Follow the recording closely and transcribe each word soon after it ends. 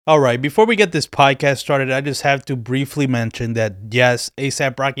All right, before we get this podcast started, I just have to briefly mention that yes,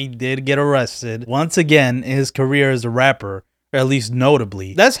 ASAP Rocky did get arrested once again in his career as a rapper, or at least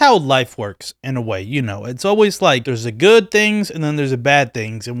notably. That's how life works in a way, It's always like there's the good things and then there's the bad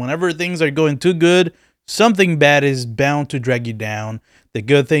things, and whenever things are going too good, something bad is bound to drag you down. The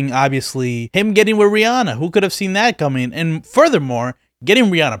good thing, obviously, him getting with Rihanna. Who could have seen that coming? And furthermore,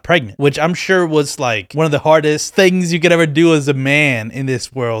 getting Rihanna pregnant, which I'm sure was like one of the hardest things you could ever do as a man in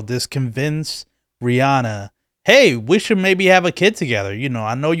this world, is convince Rihanna, hey, we should maybe have a kid together.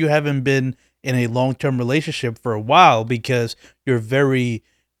 I know you haven't been in a long-term relationship for a while because you're very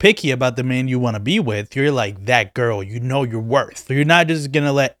picky about the man you want to be with. You're like that girl, you know your worth. So you're not just going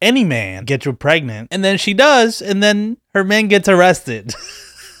to let any man get you pregnant. And then she does, and then her man gets arrested.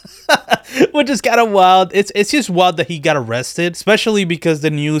 Which is kind of wild. It's just wild that he got arrested, especially because the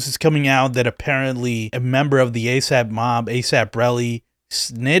news is coming out that apparently a member of the ASAP mob, ASAP Relly,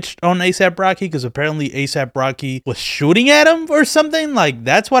 snitched on ASAP Rocky because apparently ASAP Rocky was shooting at him or something. Like,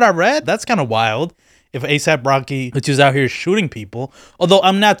 that's what I read. That's kind of wild. If ASAP Rocky, which is out here shooting people, although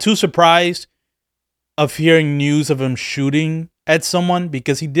I'm not too surprised of hearing news of him shooting at someone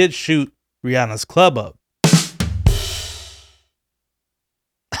because he did shoot Rihanna's club up.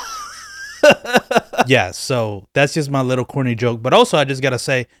 Yeah, so that's just my little corny joke. But also, I just gotta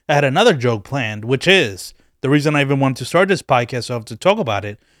say, I had another joke planned, which is the reason I even wanted to start this podcast off to talk about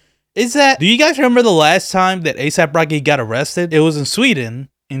it. Is that, do you guys remember the last time that ASAP Rocky got arrested? It was in Sweden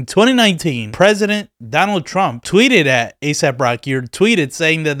in 2019. President Donald Trump tweeted at ASAP Rocky, or tweeted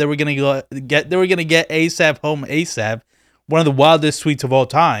saying that they were gonna get ASAP home ASAP. One of the wildest tweets of all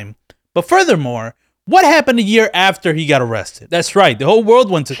time. But furthermore, what happened a year after he got arrested? That's right, the whole world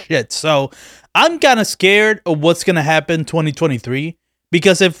went to shit. So I'm kind of scared of what's going to happen 2023,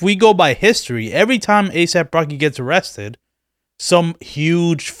 because if we go by history, every time ASAP Rocky gets arrested, some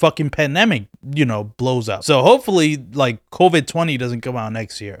huge fucking pandemic, blows up. So hopefully, like, COVID-20 doesn't come out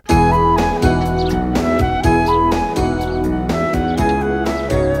next year.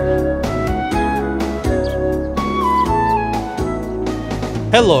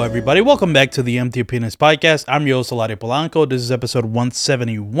 Hello, everybody. Welcome back to the Empty Opinions Podcast. I'm your host, Eladio Polanco. This is episode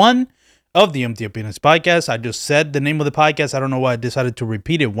 171 of the Empty Opinions Podcast. I just said the name of the podcast. I don't know why I decided to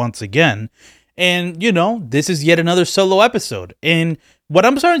repeat it once again. And, this is yet another solo episode. And what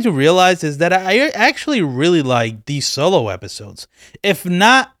I'm starting to realize is that I actually really like these solo episodes. If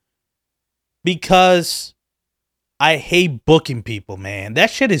not because I hate booking people, man. That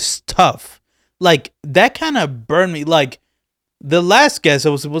shit is tough. Like, that kind of burned me. Like, the last guest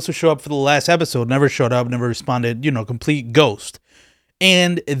that was supposed to show up for the last episode never showed up, never responded, complete ghost.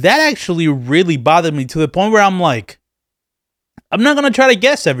 And that actually really bothered me to the point where I'm like, I'm not going to try to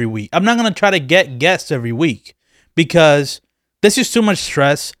guess every week. I'm not going to try to get guests every week because this is too much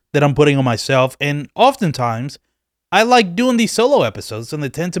stress that I'm putting on myself. And oftentimes, I like doing these solo episodes and they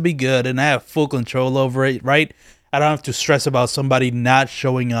tend to be good and I have full control over it, right? I don't have to stress about somebody not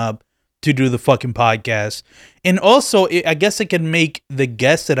showing up to do the fucking podcast. And also, I guess it can make the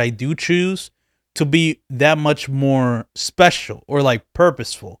guests that I do choose to be that much more special or like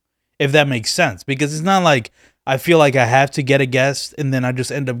purposeful, if that makes sense. Because it's not like I feel like I have to get a guest and then I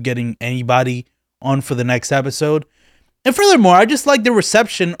just end up getting anybody on for the next episode. And furthermore, I just like the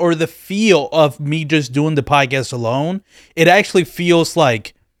reception or the feel of me just doing the podcast alone. It actually feels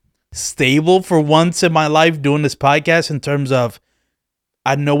like stable for once in my life doing this podcast in terms of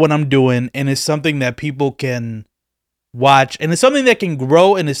I know what I'm doing, and it's something that people can watch, and it's something that can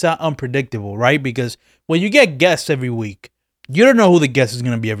grow, and it's not unpredictable, right? Because when you get guests every week, you don't know who the guest is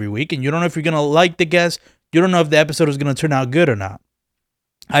going to be every week, and you don't know if you're going to like the guest. You don't know if the episode is going to turn out good or not.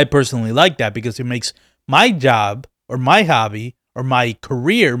 I personally like that because it makes my job or my hobby or my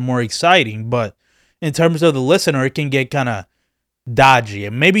career more exciting, but in terms of the listener, it can get kind of dodgy,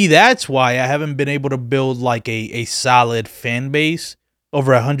 and maybe that's why I haven't been able to build like a solid fan base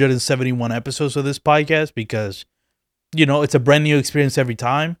over 171 episodes of this podcast because, it's a brand new experience every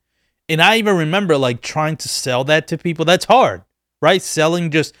time. And I even remember like trying to sell that to people. That's hard, right? Selling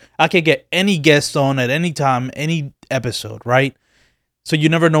I can get any guest on at any time, any episode, right? So you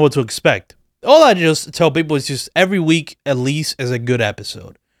never know what to expect. All I just tell people is just every week at least is a good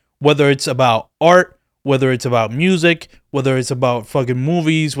episode. Whether it's about art, whether it's about music, whether it's about fucking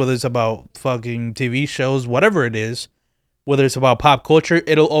movies, whether it's about fucking TV shows, whatever it is. Whether it's about pop culture,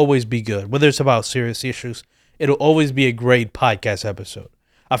 it'll always be good. Whether it's about serious issues, it'll always be a great podcast episode.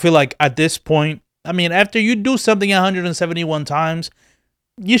 I feel like at this point, after you do something 171 times,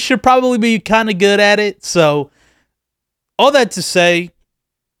 you should probably be kind of good at it. So, all that to say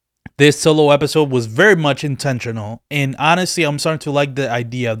This solo episode was very much intentional, and honestly, I'm starting to like the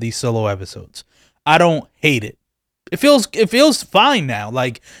idea of these solo episodes. I don't hate it. It feels fine now.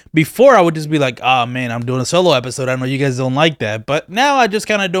 Like before, I would just be like, "Oh man, I'm doing a solo episode. I know you guys don't like that," but now I just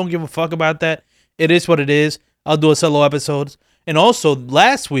kind of don't give a fuck about that. It is what it is. I'll do a solo episode. And also,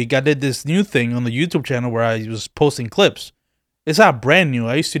 last week I did this new thing on the YouTube channel where I was posting clips. It's not brand new.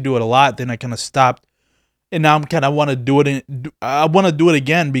 I used to do it a lot, then I kind of stopped, and now I'm kind of want to do it. I want to do it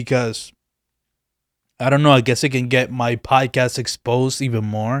again because I don't know. I guess it can get my podcast exposed even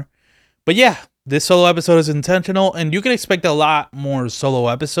more. But yeah, this solo episode is intentional, and you can expect a lot more solo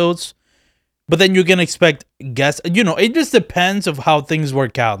episodes. But then you can expect guests. It just depends of how things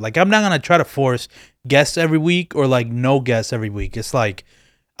work out. Like I'm not gonna try to force guests every week or like no guests every week. It's like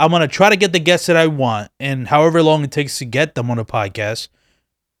I'm gonna try to get the guests that I want, and however long it takes to get them on a podcast,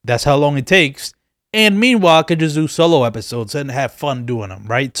 that's how long it takes. And meanwhile, I could just do solo episodes and have fun doing them,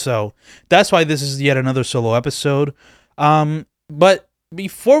 right? So that's why this is yet another solo episode. But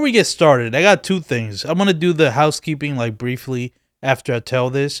before we get started, I got two things. I'm gonna do the housekeeping like briefly after I tell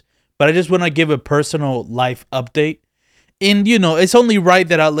this, but I just want to give a personal life update. And it's only right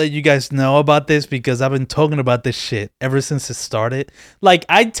that I'll let you guys know about this because I've been talking about this shit ever since it started. Like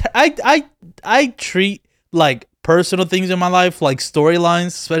I treat like personal things in my life like storylines,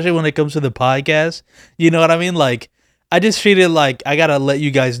 especially when it comes to the podcast. You know what I mean? Like I just treat it like I gotta let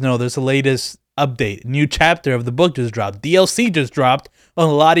you guys know there's the latest update. New chapter of the book just dropped. DLC just dropped on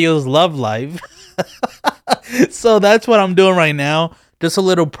Ladio's love life. So that's what I'm doing right now. Just a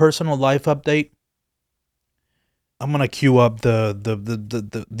little personal life update. I'm gonna cue up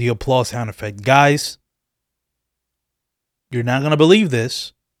the applause sound effect. Guys, you're not gonna believe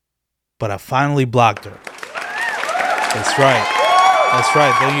this, but I finally blocked her. That's right. That's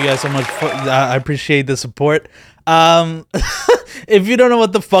right. Thank you guys so much. I appreciate the support. If you don't know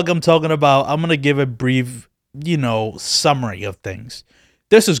what the fuck I'm talking about, I'm gonna give a brief, summary of things.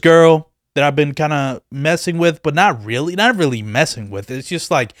 There's this girl that I've been kind of messing with, but not really messing with. It's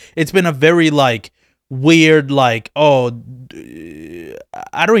just like it's been a very like weird, like I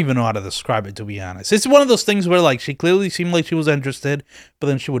don't even know how to describe it, to be honest. It's one of those things where like she clearly seemed like she was interested, but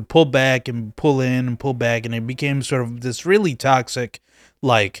then she would pull back and pull in and pull back, and it became sort of this really toxic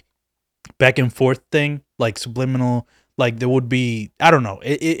like back and forth thing, like subliminal. Like there would be, I don't know,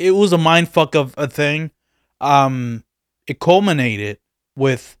 it was a mind fuck of a thing. It culminated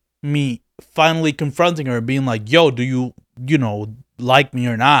with me finally confronting her and being like, "Yo, do you like me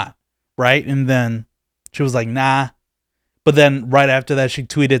or not?" Right? And then she was like, "Nah." But then right after that, she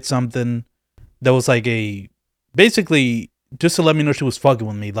tweeted something that was like basically just to let me know she was fucking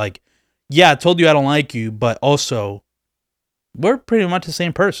with me. Like, yeah, I told you I don't like you, but also we're pretty much the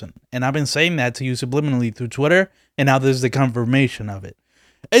same person. And I've been saying that to you subliminally through Twitter, and now there's the confirmation of it.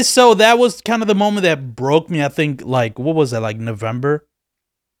 And so that was kind of the moment that broke me. I think, like, what was that, like November?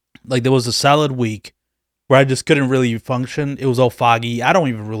 Like, there was a solid week where I just couldn't really function. It was all foggy. I don't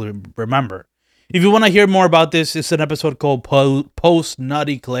even really remember. If you want to hear more about this, it's an episode called Post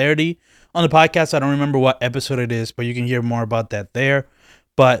Nutty Clarity on the podcast. I don't remember what episode it is, but you can hear more about that there.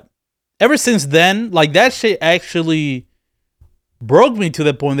 But ever since then, like, that shit actually broke me to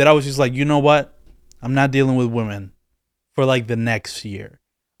the point that I was just like, you know what? I'm not dealing with women for like the next year.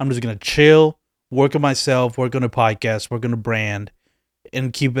 I'm just going to chill, work on myself, work on a podcast, work on a brand,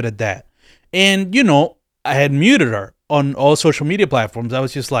 and keep it at that. And, I had muted her on all social media platforms. I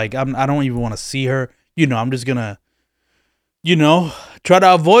was just like, I don't even want to see her. I'm just going to, try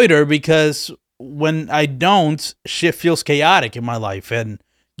to avoid her because when I don't, shit feels chaotic in my life. And,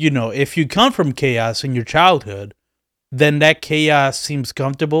 if you come from chaos in your childhood, then that chaos seems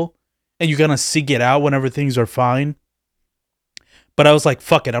comfortable and you're going to seek it out whenever things are fine. But I was like,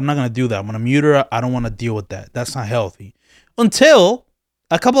 fuck it, I'm not going to do that. I'm going to mute her. I don't want to deal with that. That's not healthy. Until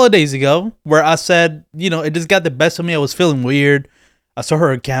a couple of days ago where I said, it just got the best of me. I was feeling weird. I saw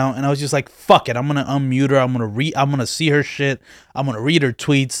her account and I was just like, fuck it. I'm going to unmute her. I'm going to see her shit. I'm going to read her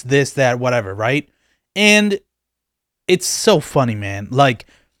tweets, this, that, whatever. Right. And it's so funny, man. Like,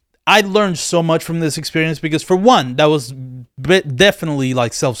 I learned so much from this experience because for one, that was definitely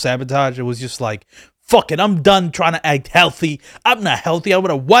like self-sabotage. It was just like, fuck it, I'm done trying to act healthy. I'm not healthy. I'm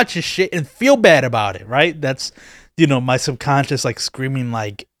going to watch this shit and feel bad about it, right? That's, my subconscious like screaming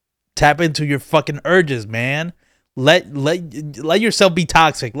like, tap into your fucking urges, man. Let yourself be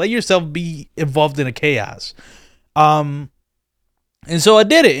toxic. Let yourself be involved in a chaos. And so I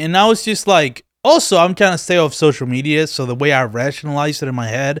did it. And I was just like, also, I'm trying to stay off social media. So the way I rationalized it in my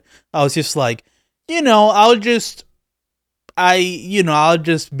head, I was just like, I'll just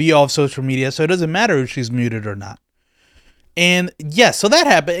be off social media. So it doesn't matter if she's muted or not. And yeah, so that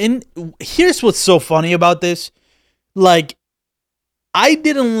happened. And here's what's so funny about this. Like, I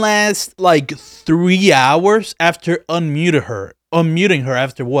didn't last like 3 hours after unmuting her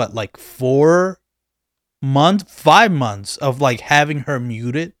after what, like 4 months, 5 months of like having her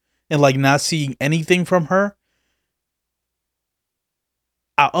muted and like not seeing anything from her.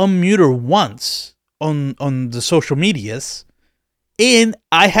 I unmute her once on the social medias, and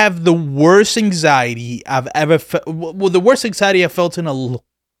I have the worst anxiety I've ever felt. Well, the worst anxiety I felt in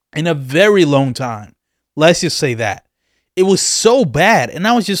a very long time. Let's just say that it was so bad, and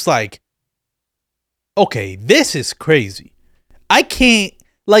I was just like, okay, this is crazy. I can't,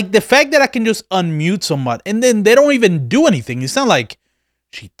 like, the fact that I can just unmute someone and then they don't even do anything. It's not like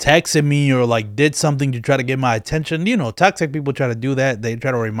she texted me or like did something to try to get my attention. You know, toxic people try to do that. They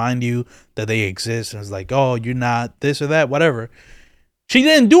try to remind you that they exist, and it's like, oh, you're not this or that, whatever. She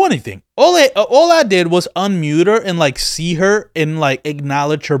didn't do anything. All I did was unmute her and like see her and like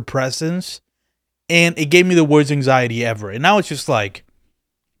acknowledge her presence, and it gave me the worst anxiety ever. And I was just like,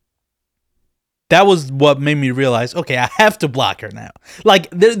 that was what made me realize, okay, I have to block her now. Like,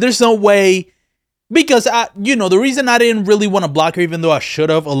 there's no way, because the reason I didn't really want to block her, even though I should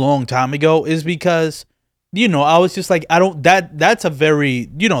have a long time ago, is because, I was just like, I don't, that's a very,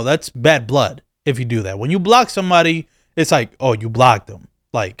 that's bad blood if you do that. When you block somebody, it's like, oh, you blocked them.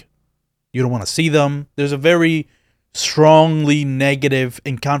 Like, you don't want to see them. There's a very strongly negative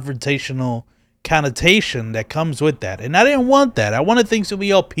and confrontational connotation that comes with that. And I didn't want that. I wanted things to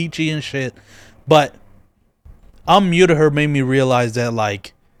be all peachy and shit. But unmuting her made me realize that,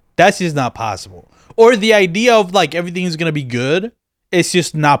 like, that's just not possible. Or the idea of, like, everything's going to be good, it's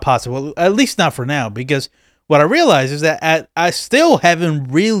just not possible. At least not for now. Because what I realized is that I still haven't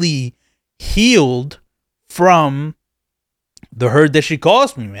really healed from the hurt that she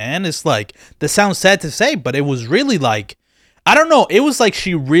caused me, man. It's like, that sounds sad to say, but it was really like, I don't know. It was like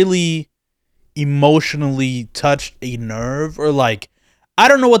she really emotionally touched a nerve, or like, I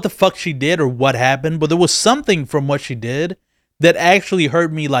don't know what the fuck she did or what happened, but there was something from what she did that actually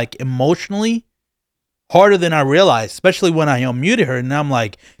hurt me, like, emotionally harder than I realized, especially when I unmuted her. And I'm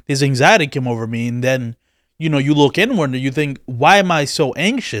like, this anxiety came over me. And then, you look inward and you think, why am I so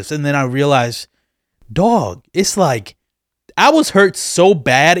anxious? And then I realized, dog, it's like, I was hurt so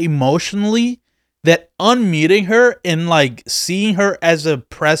bad emotionally that unmuting her and like seeing her as a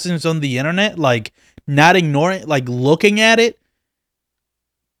presence on the internet, like not ignoring, like looking at it,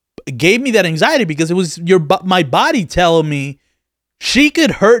 gave me that anxiety, because it was my body telling me she could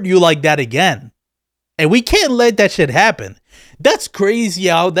hurt you like that again. And we can't let that shit happen. That's crazy,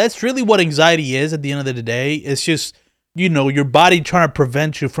 yo. That's really what anxiety is at the end of the day. It's just, your body trying to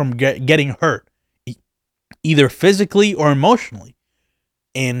prevent you from getting hurt, either physically or emotionally.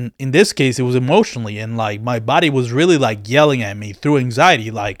 And in this case, it was emotionally. And like, my body was really like yelling at me through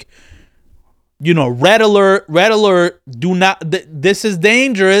anxiety. Like, red alert, do not, this is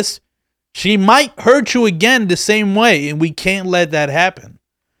dangerous. She might hurt you again the same way. And we can't let that happen.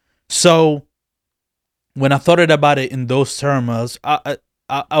 So when I thought about it in those terms, I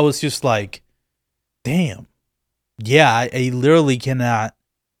was just like, damn. Yeah, I literally cannot.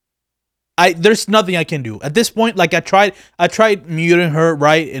 There's nothing I can do at this point. Like, I tried muting her,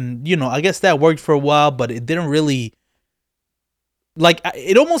 right? And I guess that worked for a while, but it didn't really, like,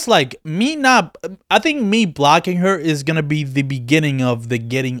 it almost like me not, I think me blocking her is going to be the beginning of the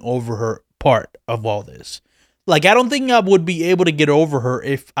getting over her part of all this. Like, I don't think I would be able to get over her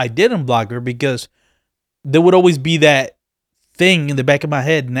if I didn't block her, because there would always be that thing in the back of my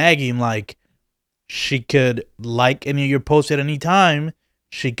head nagging, like, she could like any of your posts at any time.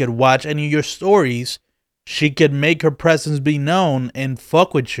 She could watch any of your stories. She could make her presence be known and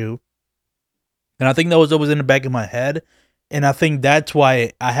fuck with you. And I think that was always in the back of my head. And I think that's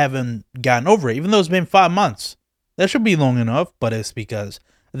why I haven't gotten over it, even though it's been 5 months. That should be long enough, but it's because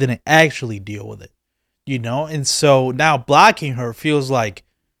I didn't actually deal with it. And so now blocking her feels like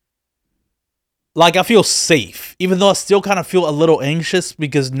I feel safe, even though I still kind of feel a little anxious,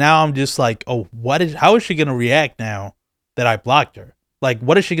 because now I'm just like, oh, how is she going to react now that I blocked her? Like,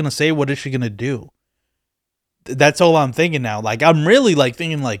 what is she going to say? What is she going to do? That's all I'm thinking now. Like, I'm really like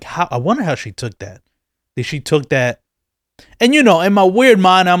thinking like, I wonder how she took that. Did she took that? And in my weird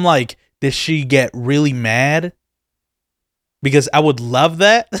mind, I'm like, did she get really mad? Because I would love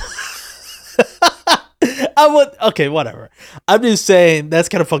that. Okay, whatever. I'm just saying that's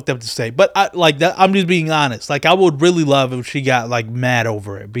kind of fucked up to say, but I'm just being honest. Like, I would really love if she got like mad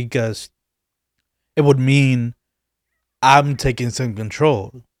over it, because it would mean I'm taking some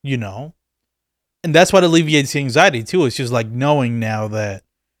control, and that's what alleviates the anxiety too. It's just like knowing now that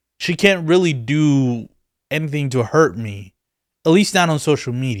she can't really do anything to hurt me At least not on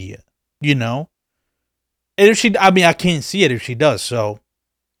social media, you know? And if she, I mean, I can't see it if she does. So,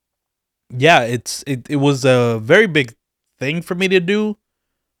 yeah, it was a very big thing for me to do.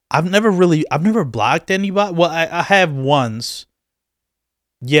 I've never blocked anybody. Well, I have once.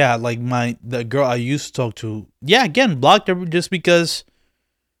 Yeah, like the girl I used to talk to. Yeah, again, blocked her just because.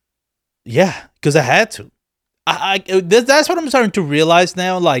 Yeah, because I had to. That's what I'm starting to realize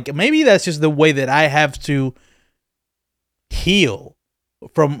now. Like maybe that's just the way that I have to heal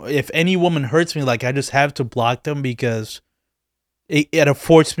from. If any woman hurts me, like I just have to block them because it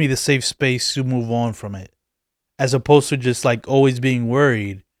affords me the safe space to move on from it, as opposed to just like always being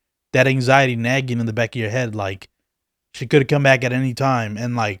worried, that anxiety nagging in the back of your head, like she could come back at any time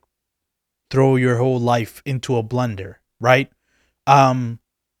and like throw your whole life into a blender, right? Um,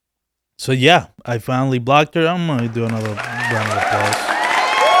 So yeah, I finally blocked her. I'm gonna do another round of applause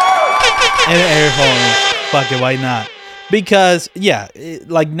and air horns. Fuck it, why not? Because yeah,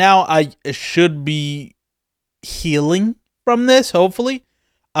 like now I should be healing from this, hopefully.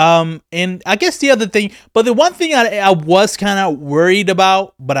 And I guess the other thing, but the one thing I was kind of worried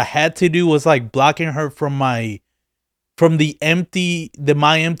about, but I had to do was like blocking her from the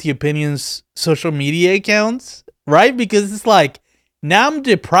my empty opinions social media accounts, right? Because it's like now I'm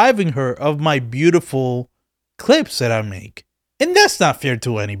depriving her of my beautiful clips that I make. And that's not fair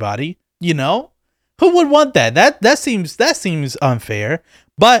to anybody, you know? Who would want that? That seems unfair.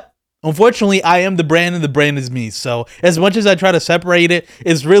 But unfortunately, I am the brand and the brand is me. So, as much as I try to separate it,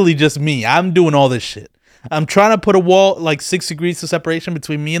 it's really just me. I'm doing all this shit. I'm trying to put a wall like 6 degrees of separation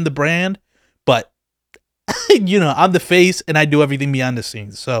between me and the brand, but I'm the face and I do everything behind the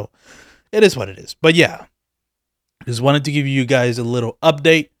scenes. So, it is what it is. But yeah, just wanted to give you guys a little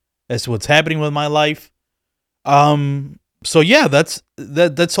update as to what's happening with my life. So yeah, that's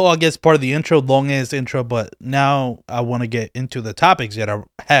all I guess part of the intro, long ass intro, but now I want to get into the topics that I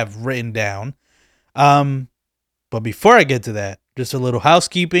have written down. Um, but before I get to that, just a little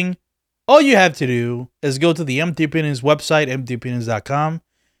housekeeping. All you have to do is go to the Empty Opinions website, emptyopinions.com.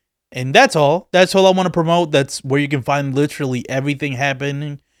 And that's all. That's all I want to promote. That's where you can find literally everything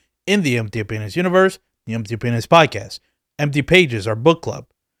happening in the Empty Opinions universe, the Empty Opinions podcast, Empty Pages, our book club,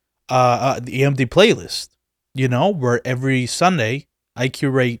 the Empty Playlist, where every Sunday I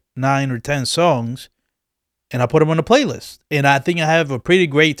curate 9 or 10 songs and I put them on a playlist. And I think I have a pretty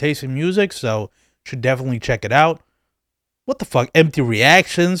great taste in music, so should definitely check it out. What the fuck? Empty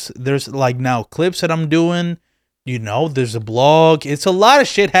Reactions. There's like now clips that I'm doing. There's a blog. It's a lot of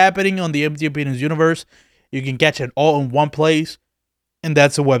shit happening on the Empty Opinions universe. You can catch it all in one place. And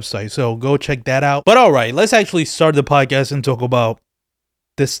that's a website. So go check that out. But all right, let's actually start the podcast and talk about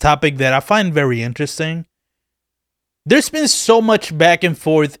this topic that I find very interesting. There's been so much back and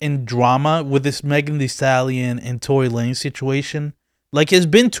forth in drama with this Megan Thee Stallion and Tory Lanez situation. Like, it's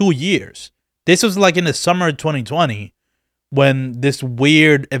been 2 years. This was like in the summer of 2020 when this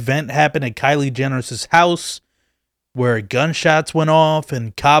weird event happened at Kylie Jenner's house where gunshots went off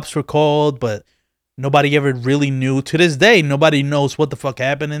and cops were called, but nobody ever really knew. To this day, nobody knows what the fuck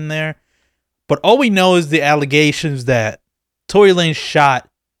happened in there. But all we know is the allegations that Tory Lanez shot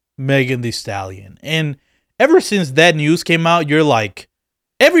Megan Thee Stallion. And ever since that news came out,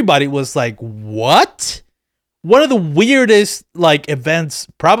 everybody was like, what? One of the weirdest, events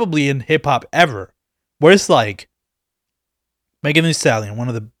probably in hip hop ever. Where it's like, Megan Thee Stallion, one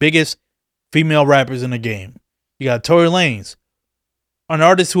of the biggest female rappers in the game. You got Tory Lanez, an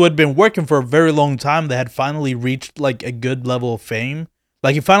artist who had been working for a very long time that had finally reached like a good level of fame.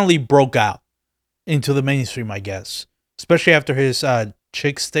 Like he finally broke out into the mainstream, I guess. Especially after his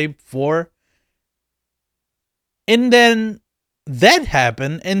Chicks Tape 4. And then that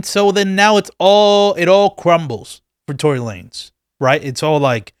happened. And so then now it all crumbles for Tory Lanez. Right? It's all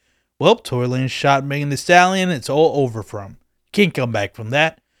like, well, Tory Lanez shot Megan Thee Stallion. It's all over from. Can't come back from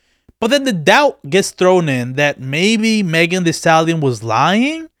that. But then the doubt gets thrown in that maybe Megan Thee Stallion was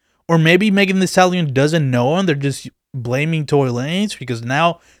lying, or maybe Megan Thee Stallion doesn't know and they're just blaming Tory Lanez because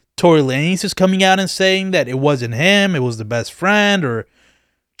now Tory Lanez is coming out and saying that it wasn't him, it was the best friend, or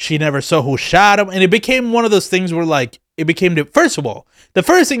she never saw who shot him. And it became one of those things where first of all, the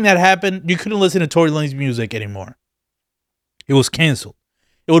first thing that happened, you couldn't listen to Tory Lanez music anymore. It was canceled.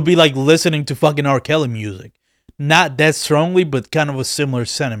 It would be like listening to fucking R. Kelly music. Not that strongly, but kind of a similar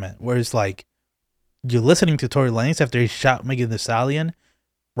sentiment. Where it's like, you're listening to Tory Lanez after he shot Megan Thee Stallion,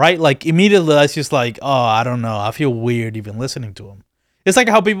 right? Like, immediately, it's just like, oh, I don't know. I feel weird even listening to him. It's like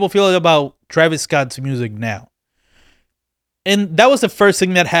how people feel about Travis Scott's music now. And that was the first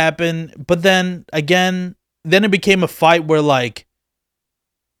thing that happened. But then, again, it became a fight where, like,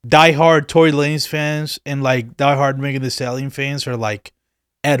 diehard Tory Lanez fans and like diehard Megan Thee Stallion fans are like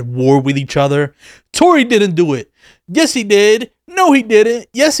at war with each other. Tory didn't do it. Yes, he did. No, he didn't.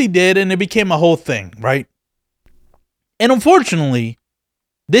 Yes, he did. And it became a whole thing, right? And unfortunately,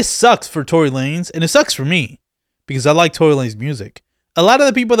 this sucks for Tory Lanez, and it sucks for me because I like Tory Lanez music. A lot of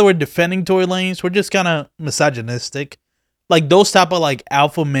the people that were defending Tory Lanez were just kind of misogynistic. Like those type of like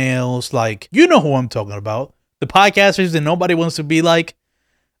alpha males, like, you know who I'm talking about. The podcasters that nobody wants to be like.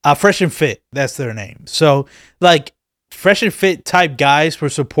 Fresh and Fit, that's their name. So, like, Fresh and Fit type guys were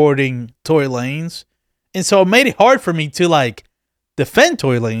supporting Tory Lanez. And so it made it hard for me to, like, defend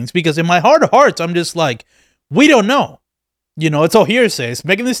Tory Lanez because in my heart of hearts, I'm just like, we don't know. You know, it's all hearsay. It's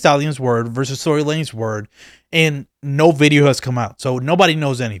Megan Thee Stallion's word versus Tory Lanez's word. And no video has come out. So nobody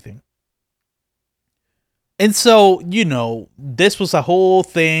knows anything. And so, you know, this was a whole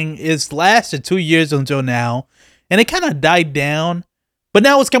thing. It's lasted 2 years until now. And it kind of died down. But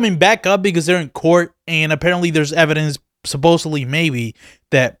now it's coming back up because they're in court, and apparently there's evidence, supposedly maybe,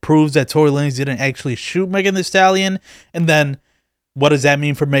 that proves that Tory Lanez didn't actually shoot Megan Thee Stallion. And then, what does that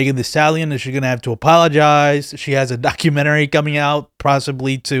mean for Megan Thee Stallion? Is she going to have to apologize? She has a documentary coming out,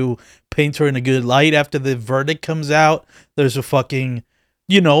 possibly to paint her in a good light after the verdict comes out. There's a fucking,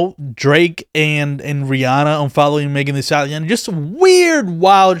 you know, Drake and Rihanna unfollowing Megan Thee Stallion. Just weird,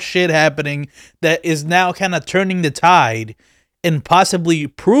 wild shit happening that is now kind of turning the tide and possibly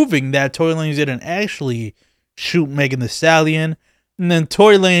proving that Tory Lanez didn't actually shoot Megan Thee Stallion. And then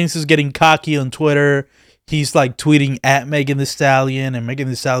Tory Lanez is getting cocky on Twitter. He's like tweeting at Megan Thee Stallion, and Megan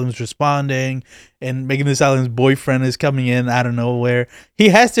Thee Stallion's responding, and Megan Thee Stallion's boyfriend is coming in out of nowhere. He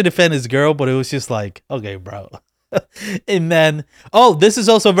has to defend his girl, but it was just like, okay, bro. And then, oh, this is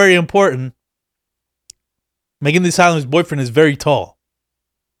also very important. Megan Thee Stallion's boyfriend is very tall,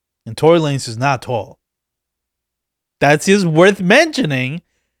 and Tory Lanez is not tall. That's just worth mentioning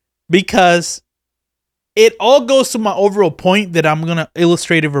because it all goes to my overall point that I'm going to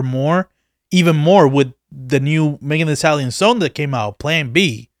illustrate even more with the new Megan Thee Stallion song that came out, Plan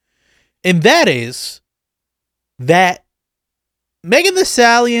B. And that is that Megan Thee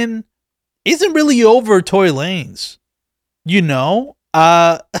Stallion isn't really over Tory Lanez. You know?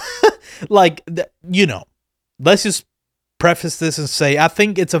 Let's just preface this and say, I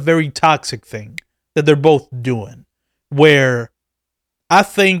think it's a very toxic thing that they're both doing. Where I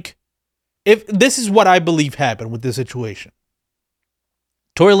think, if this is what I believe happened with this situation.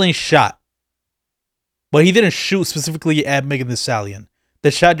 Tory Lanez shot, but he didn't shoot specifically at Megan Thee Stallion.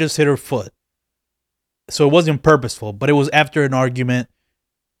 The shot just hit her foot. So it wasn't purposeful, but it was after an argument.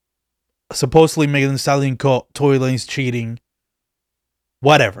 Supposedly Megan Thee Stallion called Tory Lanez cheating.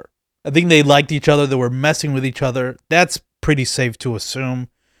 Whatever. I think they liked each other. They were messing with each other. That's pretty safe to assume.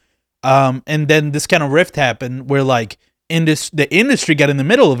 And then this kind of rift happened where like the industry got in the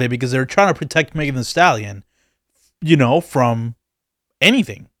middle of it because they were trying to protect Megan Thee Stallion, you know, from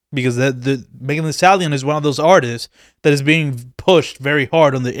anything. Because the Megan Thee Stallion is one of those artists that is being pushed very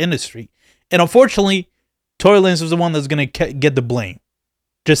hard on the industry. And unfortunately, Tory Lanez was the one that's going to get the blame.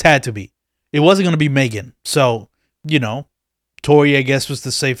 Just had to be. It wasn't going to be Megan. So, you know, Tory, I guess, was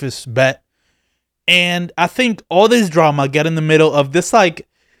the safest bet. And I think all this drama got in the middle of this like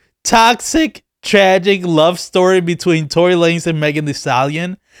toxic, tragic love story between Tory Lanez and Megan Thee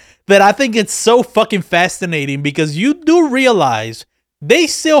Stallion that I think it's so fucking fascinating because you do realize they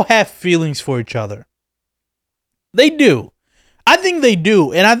still have feelings for each other. They do. I think they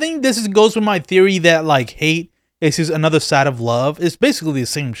do. And I think this goes with my theory that like hate is just another side of love. It's basically the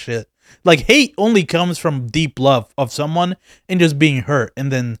same shit. Like hate only comes from deep love of someone and just being hurt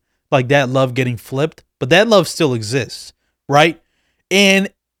and then like that love getting flipped. But that love still exists, right?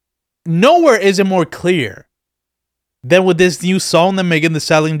 And nowhere is it more clear than with this new song that Megan Thee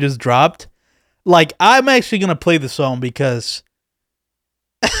Stallion just dropped. Like, I'm actually going to play the song because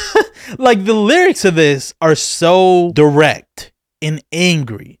like the lyrics of this are so direct and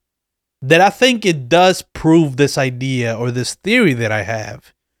angry that I think it does prove this idea or this theory that I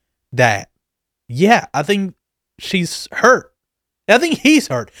have that, yeah, I think she's hurt. I think he's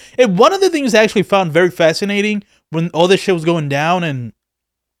hurt. And one of the things I actually found very fascinating when all this shit was going down, and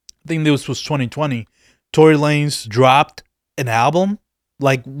I think this was 2020, Tory Lanez dropped an album,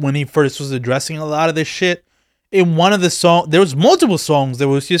 like when he first was addressing a lot of this shit. In one of the songs, there was multiple songs. There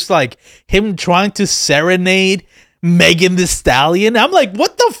was just like him trying to serenade Megan Thee Stallion. I'm like,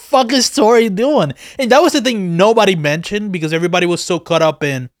 what the fuck is Tory doing? And that was the thing nobody mentioned because everybody was so caught up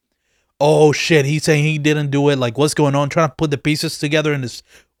in, oh shit, he's saying he didn't do it. Like, what's going on? Trying to put the pieces together in this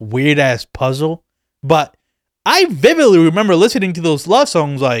weird ass puzzle. But I vividly remember listening to those love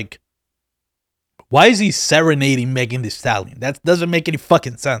songs like, Why is he serenading Megan Thee Stallion? That doesn't make any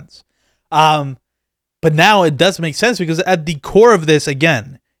fucking sense. But now it does make sense because at the core of this,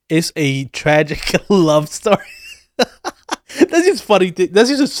 again, is a tragic love story. That's just funny. That's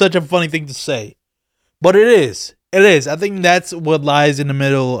just such a funny thing to say. But it is. It is. I think that's what lies in the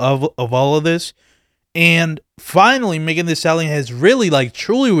middle of all of this. And finally, Megan Thee Stallion has really, like,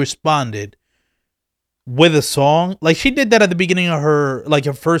 truly responded with a song. Like, she did that at the beginning of her, like,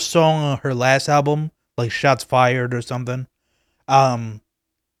 her first song on her last album, like Shots Fired or something.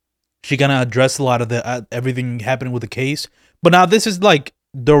 She kind of addressed a lot of the everything happening with the case. But now this is, like,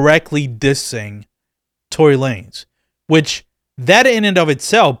 directly dissing Tory Lanez, which that in and of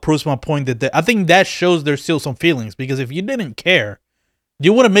itself proves my point that I think that shows there's still some feelings, because if you didn't care,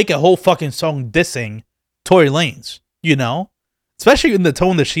 you wouldn't make a whole fucking song dissing Tory Lanez, you know? Especially in the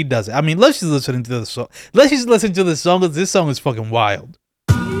tone that she does it. I mean, let's just listen to the song. Let's just listen to the song, because this song is fucking wild.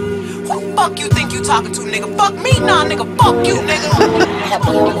 Who fuck you think you talking to, nigga? Fuck me? Nah, nigga, fuck you,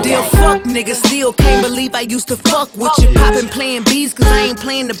 nigga. Dear fuck, nigga, still can't believe I used to fuck with you. Poppin' playing bees, cause I ain't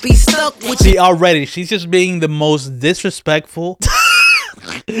playing to be stuck with you. See, already, she's just being the most disrespectful.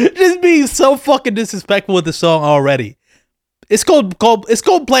 Just being so fucking disrespectful with the song already. It's called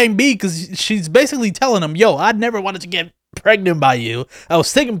Playing B, because she's basically telling him, yo, I never wanted to get pregnant by you. I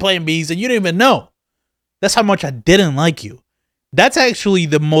was taking Playing B's and you didn't even know. That's how much I didn't like you. That's actually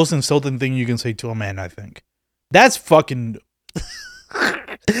the most insulting thing you can say to a man, I think. That's fucking...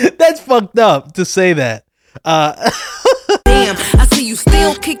 That's fucked up to say that. Damn, I see you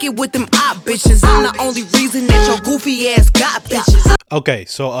still kick it with them op bitches. I'm the only reason that your goofy ass got bitches. Okay,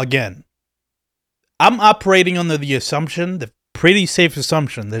 so again, I'm operating under the assumption, the pretty safe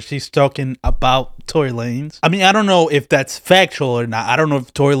assumption, that she's talking about Tory Lanez. I mean, I don't know if that's factual or not. I don't know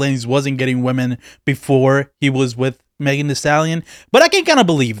if Tory Lanez wasn't getting women before he was with Megan Thee Stallion, but I can kind of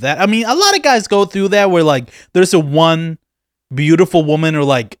believe that. I mean, a lot of guys go through that where, like, there's a one beautiful woman or,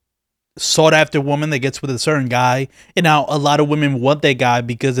 like, sought after woman that gets with a certain guy, and now a lot of women want that guy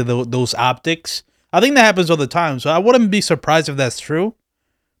because of those optics. I think that happens all the time, so I wouldn't be surprised if that's true.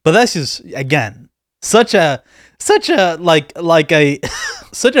 But that's just, again, such a like a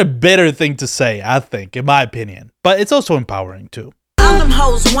such a bitter thing to say, I think, in my opinion. But it's also empowering too. All them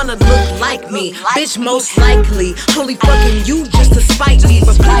hoes wanna look like me, bitch, most likely. Only fucking you just to spite me.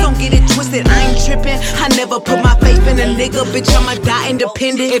 But please don't get it twisted, I ain't tripping. I never put my faith in a nigga, bitch, I'ma die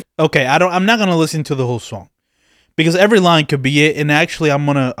independent. Okay, I'm not gonna listen to the whole song, because every line could be it. And actually, I'm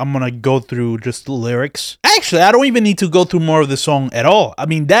gonna go through just the lyrics. Actually, I don't even need to go through more of the song at all. I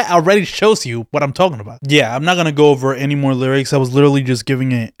mean, that already shows you what I'm talking about. Yeah, I'm not gonna go over any more lyrics. I was literally just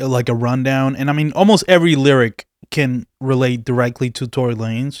giving it like a rundown. And I mean, almost every lyric can relate directly to Tory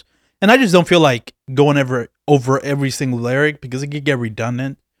Lanez. And I just don't feel like going over every single lyric, because it could get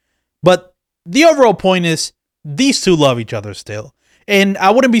redundant. But the overall point is, these two love each other still. And I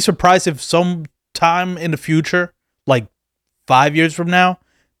wouldn't be surprised if sometime in the future, like 5 years from now,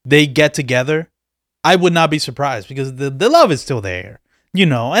 they get together. I would not be surprised, because the love is still there, you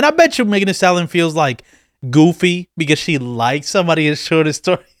know. And I bet you Megan Thee Stallion feels like goofy because she likes somebody as short as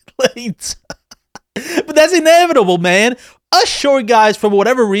Tory Lanez. But that's inevitable, man. Us short guys, for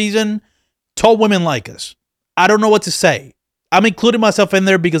whatever reason, tall women like us. I don't know what to say. I'm including myself in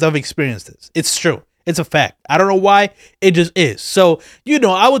there because I've experienced this. It's true. It's a fact. I don't know why. It just is. So, you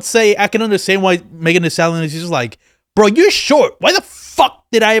know, I would say I can understand why Megan Thee Stallion is just like, bro, you're short. Why the fuck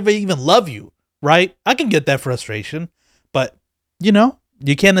did I ever even love you? Right? I can get that frustration. But, you know,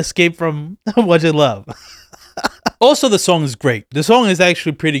 you can't escape from what you love. Also, the song is great. The song is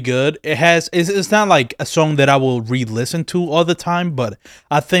actually pretty good. It's not like a song that I will re-listen to all the time, but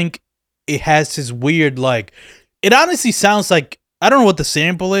I think it has this weird, like, it honestly sounds like, I don't know what the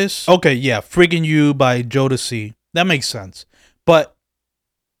sample is. Okay, yeah, Freaking You by Jodeci. That makes sense. But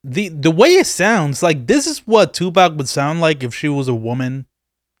the way it sounds, like, this is what Tupac would sound like if she was a woman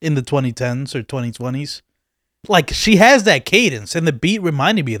in the 2010s or 2020s. Like, she has that cadence, and the beat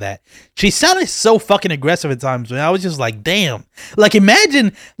reminded me of that. She sounded so fucking aggressive at times, and I was just like, damn. Like,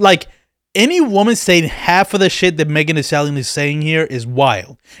 imagine, like, any woman saying half of the shit that Megan Thee Stallion is saying here is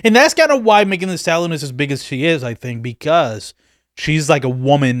wild. And that's kind of why Megan Thee Stallion is as big as she is, I think, because she's like a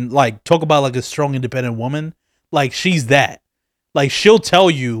woman, like, talk about like a strong, independent woman. Like, she's that. Like, she'll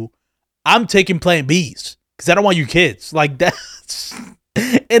tell you, I'm taking Plan Bs, because I don't want you kids. Like, that's...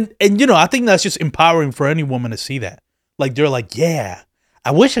 And you know, I think that's just empowering for any woman to see that. Like, they're like, yeah,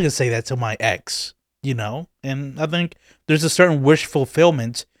 I wish I could say that to my ex, you know? And I think there's a certain wish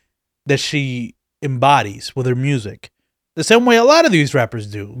fulfillment that she embodies with her music, the same way a lot of these rappers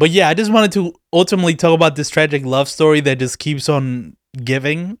do. But yeah, I just wanted to ultimately talk about this tragic love story that just keeps on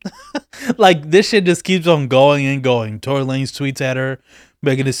giving. Like, this shit just keeps on going and going. Tory Lanez tweets at her.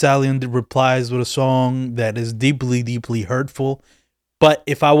 Megan Thee Stallion replies with a song that is deeply, deeply hurtful. But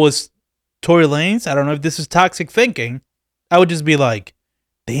if I was Tory Lanez, I don't know if this is toxic thinking, I would just be like,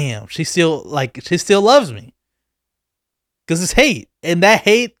 damn, she still loves me. Because it's hate. And that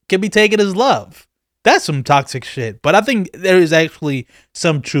hate can be taken as love. That's some toxic shit. But I think there is actually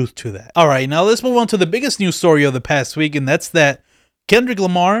some truth to that. All right, now let's move on to the biggest news story of the past week. And that's that Kendrick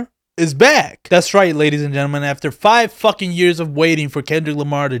Lamar is back. That's right, ladies and gentlemen. After 5 fucking years of waiting for Kendrick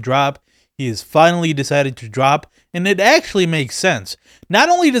Lamar to drop, he has finally decided to drop. And it actually makes sense. Not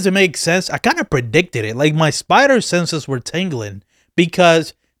only does it make sense, I kind of predicted it. Like, my spider senses were tingling.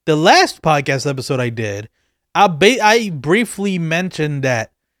 Because the last podcast episode I did, I briefly mentioned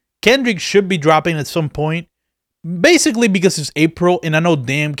that Kendrick should be dropping at some point, basically because it's April, and I know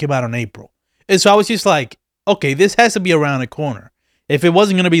Damn came out in April. And so I was just like, okay, this has to be around the corner. If it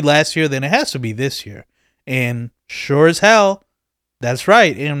wasn't going to be last year, then it has to be this year. And sure as hell, that's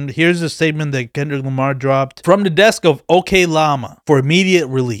right. And here's a statement that Kendrick Lamar dropped from the desk of OK Llama for immediate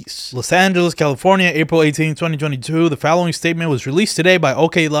release. Los Angeles, California, April 18, 2022. The following statement was released today by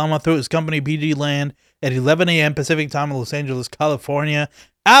OK Llama through his company PG Land at 11 a.m. Pacific Time in Los Angeles, California.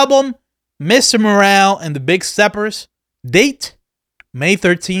 Album, Mr. Morale and the Big Steppers. Date, May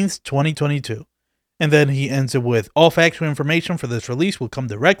 13th, 2022. And then he ends it with, all factual information for this release will come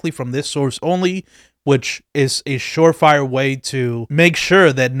directly from this source only, which is a surefire way to make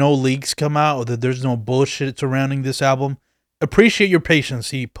sure that no leaks come out or that there's no bullshit surrounding this album. Appreciate your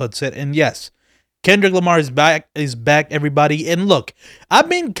patience, he puts it. And yes, Kendrick Lamar is back, everybody. And look, I've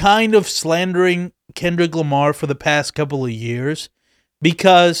been kind of slandering Kendrick Lamar for the past couple of years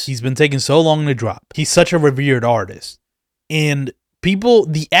because he's been taking so long to drop. He's such a revered artist. And people,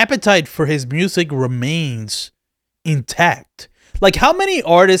 the appetite for his music remains intact. Like, how many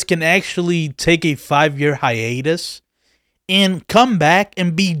artists can actually take a 5-year hiatus and come back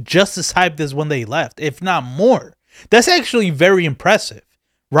and be just as hyped as when they left, if not more? That's actually very impressive,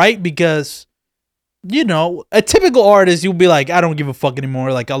 right? Because, you know, a typical artist, you'll be like, I don't give a fuck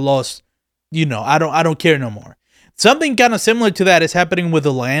anymore. Like, I lost, you know, I don't care no more. Something kind of similar to that is happening with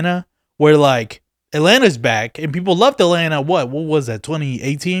Atlanta, where, like, Atlanta's back, and people loved Atlanta, what was that,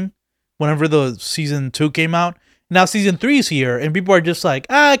 2018? Whenever the season 2 came out. Now season 3 is here, and people are just like,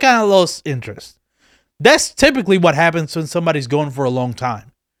 I kind of lost interest. That's typically what happens when somebody's going for a long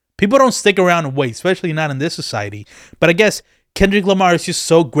time. People don't stick around and wait, especially not in this society. But I guess Kendrick Lamar is just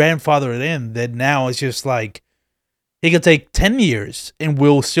so grandfathered in that now it's just like, it could take 10 years and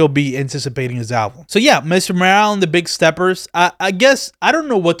we'll still be anticipating his album. So yeah, Mr. Morale and the Big Steppers. I guess I don't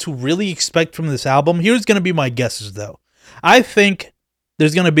know what to really expect from this album. Here's going to be my guesses though. I think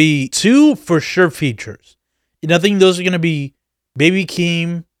there's going to be 2 for sure features. And I think those are going to be Baby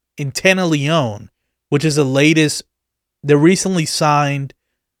Keem and Tana Leone, which is the recently signed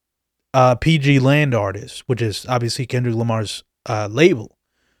PG Land artist, which is obviously Kendrick Lamar's label.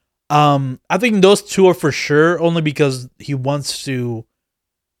 I think those 2 are for sure, only because he wants to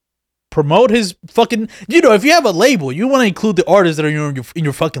promote his fucking, you know, if you have a label, you want to include the artists that are in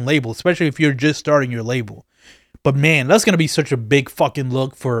your fucking label, especially if you're just starting your label. But man, that's going to be such a big fucking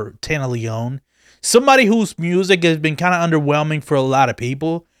look for Tana Leone. Somebody whose music has been kind of underwhelming for a lot of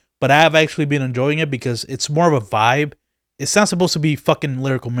people, but I have actually been enjoying it because it's more of a vibe. It's not supposed to be fucking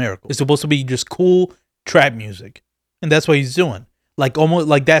lyrical miracle. It's supposed to be just cool trap music. And that's what he's doing. Like, almost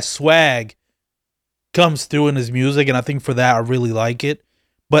like that swag comes through in his music, and I think for that I really like it.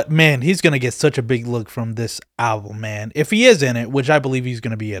 But man, he's going to get such a big look from this album, man. If he is in it, which I believe he's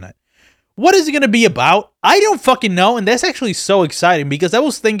going to be in it. What is it going to be about? I don't fucking know, and that's actually so exciting because I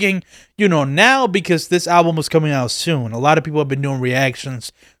was thinking, you know, now because this album was coming out soon, a lot of people have been doing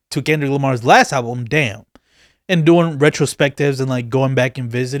reactions to Kendrick Lamar's last album, Damn, and doing retrospectives and like going back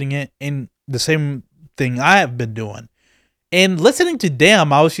and visiting it, and the same thing I have been doing. And listening to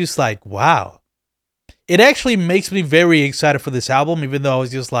Damn, I was just like, wow. It actually makes me very excited for this album, even though I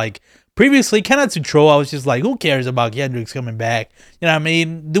was just like, previously, kind of to troll, I was just like, who cares about Kendrick's coming back? You know what I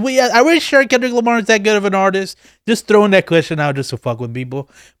mean? Are we sure Kendrick Lamar is that good of an artist? Just throwing that question out just to fuck with people.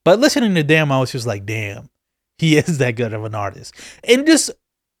 But listening to Damn, I was just like, damn, he is that good of an artist. And just,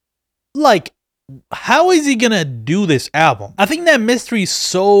 like, how is he gonna do this album? I think that mystery is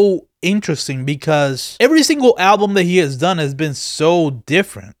so interesting because every single album that he has done has been so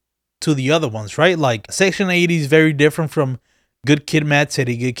different to the other ones, right? Like, Section 80 is very different from Good Kid, Mad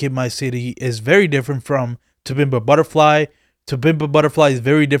City. Good Kid, My City is very different from To Pimp a Butterfly. To Pimp a Butterfly is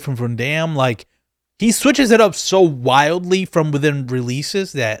very different from Damn. Like, he switches it up so wildly from within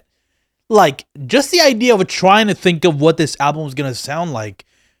releases that, Like, just the idea of trying to think of what this album is gonna sound like,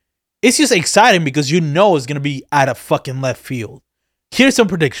 it's just exciting because you know it's gonna be out of fucking left field. Here's some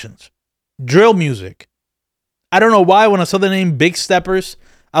predictions. Drill music. I don't know why when I saw the name Big Steppers,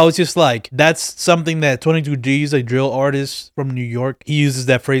 I was just like, that's something that 22G's, a drill artist from New York, he uses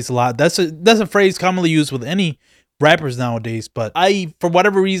that phrase a lot. That's a phrase commonly used with any rappers nowadays, but for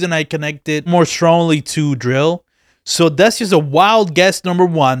whatever reason, I connected more strongly to drill. So that's just a wild guess. Number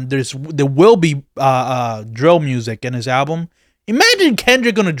one, there will be drill music in his album. Imagine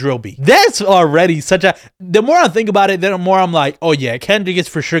Kendrick on a drill beat. That's already such a... The more I think about it, the more I'm like, oh yeah, Kendrick is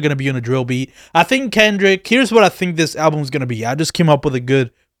for sure going to be on a drill beat. I think Kendrick... Here's what I think this album is going to be. I just came up with a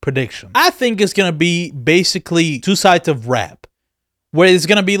good prediction. I think it's going to be basically two sides of rap. Where it's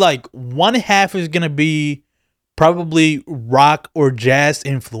going to be like, one half is going to be probably rock or jazz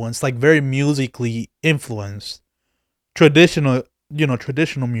influenced. Like very musically influenced. Traditional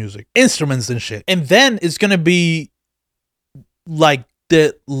music. Instruments and shit. And then it's going to be like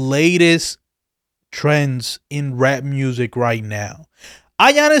the latest trends in rap music right now.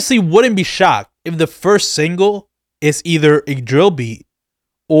 I honestly wouldn't be shocked if the first single is either a drill beat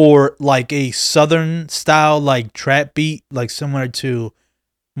or like a southern style like trap beat, like similar to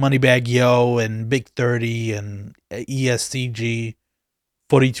Moneybagg Yo and Big 30 and ESTG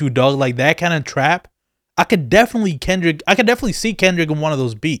 42 Dog, like that kind of trap. I could definitely see Kendrick in one of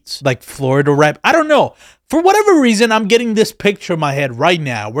those beats, like Florida rap. I don't know. For whatever reason, I'm getting this picture in my head right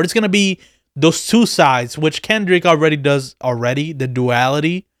now where it's going to be those two sides, which Kendrick already does the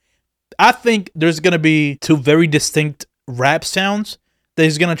duality. I think there's going to be two very distinct rap sounds that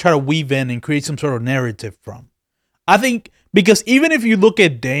he's going to try to weave in and create some sort of narrative from. I think because even if you look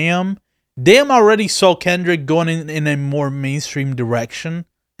at Damn already saw Kendrick going in a more mainstream direction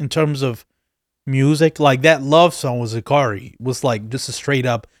in terms of music. Like that love song with Zakari was like just a straight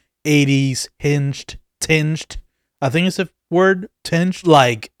up 80s tinged, I think it's a word, tinged,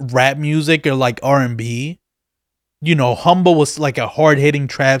 like rap music or like R&B. You know, Humble was like a hard hitting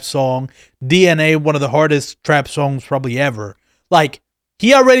trap song. DNA, one of the hardest trap songs probably ever. Like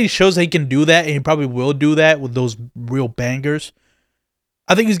he already shows that he can do that, and he probably will do that with those real bangers.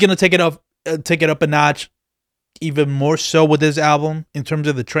 I think he's gonna take it up a notch, even more so with this album in terms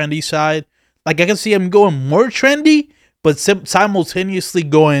of the trendy side. Like I can see him going more trendy, but simultaneously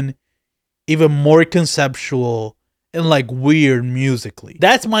going even more conceptual and like weird musically.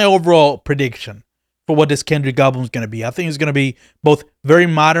 That's my overall prediction for what this Kendrick album is going to be. I think it's going to be both very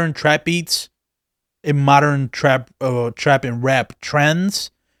modern trap beats and modern trap and rap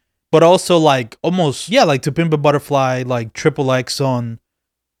trends, but also like almost, yeah, like To Pimp a Butterfly, like Triple X on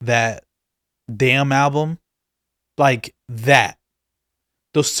that Damn album. Like that.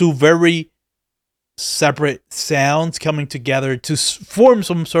 Those two very separate sounds coming together to form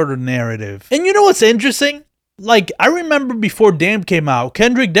some sort of narrative. And you know what's interesting? Like, I remember before Damn came out,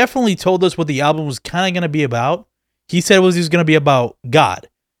 Kendrick definitely told us what the album was kind of going to be about. He said he was going to be about God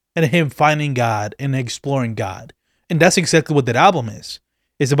and him finding God and exploring God. And that's exactly what that album is.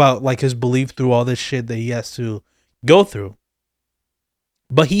 It's about like his belief through all this shit that he has to go through.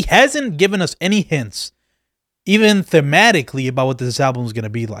 But he hasn't given us any hints, even thematically, about what this album is going to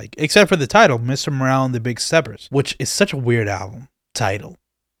be like, except for the title, Mr. Morale and the Big Steppers, which is such a weird album title,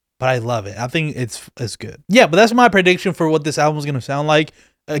 but I love it. I think it's good. Yeah, but that's my prediction for what this album is going to sound like.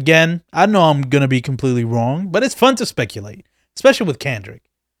 Again, I know I'm going to be completely wrong, but it's fun to speculate, especially with Kendrick,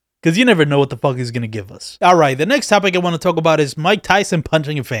 because you never know what the fuck he's going to give us. All right, the next topic I want to talk about is Mike Tyson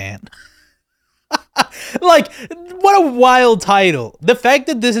punching a fan. Like, what a wild title. The fact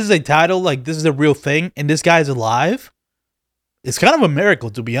that this is a title, like this is a real thing, and this guy's alive, it's kind of a miracle,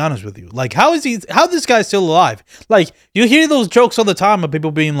 to be honest with you. Like, how this guy's still alive? Like, you hear those jokes all the time of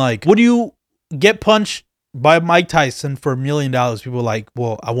people being like, would you get punched by Mike Tyson for $1 million? People are like,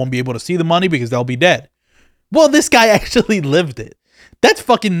 well, I won't be able to see the money because they'll be dead. Well, this guy actually lived it. That's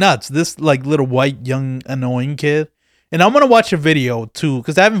fucking nuts. This like little white, young, annoying kid. And I'm going to watch a video too,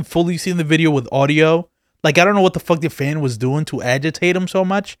 because I haven't fully seen the video with audio. Like, I don't know what the fuck the fan was doing to agitate him so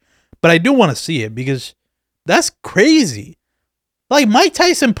much, but I do want to see it because that's crazy. Like, Mike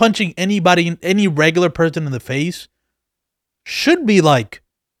Tyson punching anybody, any regular person in the face should be like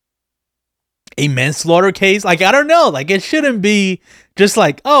a manslaughter case. Like, I don't know. Like, it shouldn't be just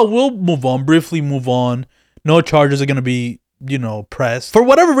like, oh, we'll briefly move on. No charges are going to be, pressed. For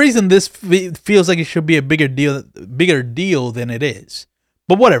whatever reason, this feels like it should be a bigger deal than it is.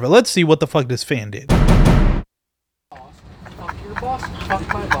 But whatever, let's see what the fuck this fan did.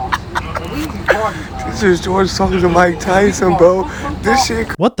 This is George talking to Mike Tyson, bro. This shit.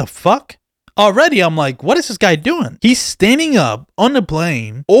 What the fuck? Already, I'm like, what is this guy doing? He's standing up on the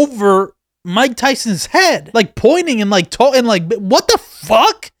plane over Mike Tyson's head, like pointing and like talking, like, what the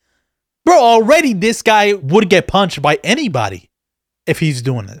fuck? Bro, already this guy would get punched by anybody if he's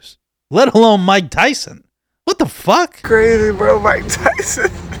doing this, let alone Mike Tyson. What the fuck? Crazy, bro, Mike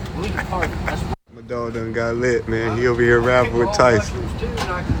Tyson. My dog done got lit, man. He over here rapping with Tyson.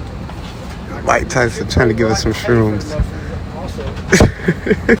 Mike Tyson trying to give us some shrooms.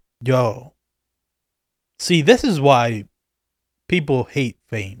 Yo. See, this is why people hate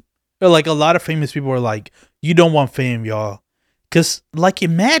fame. Or like a lot of famous people are like, you don't want fame, y'all. Because, like,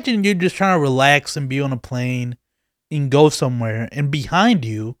 imagine you're just trying to relax and be on a plane and go somewhere, and behind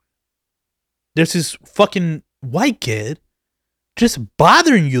you, there's this fucking white kid just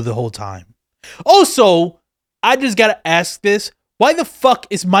bothering you the whole time. Also, I just gotta ask this. Why the fuck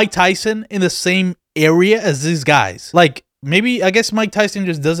is Mike Tyson in the same area as these guys? Like, maybe, I guess Mike Tyson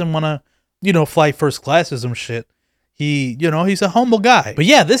just doesn't want to, you know, fly first class or some shit. He, you know, he's a humble guy. But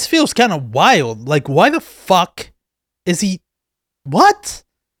yeah, this feels kind of wild. Like, why the fuck is he... What?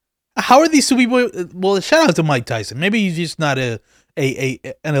 How are these two people? Well, shout out to Mike Tyson. Maybe he's just not an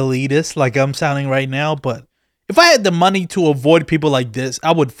elitist like I'm sounding right now. But if I had the money to avoid people like this,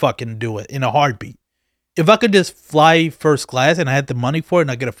 I would fucking do it in a heartbeat. If I could just fly first class and I had the money for it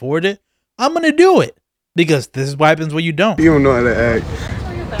and I could afford it, I'm gonna do it, because this is what happens when you don't. You don't know how to act.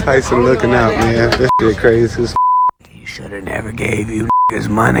 Tyson looking out, man. This shit crazy as He should have never gave you his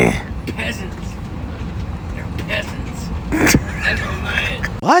money. Peasants. They're peasants.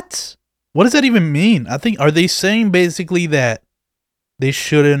 What? What does that even mean? I think, are they saying basically that they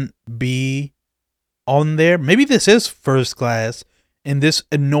shouldn't be on there? Maybe this is first class and this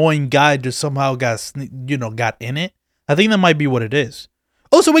annoying guy just somehow got, you know, got in it. I think that might be what it is.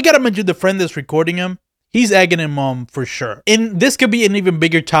 Also, we gotta mention the friend that's recording him. He's egging him on for sure. And this could be an even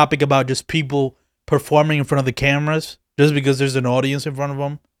bigger topic about just people performing in front of the cameras just because there's an audience in front of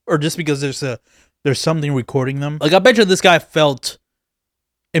them, or just because there's something recording them. Like, I bet you this guy felt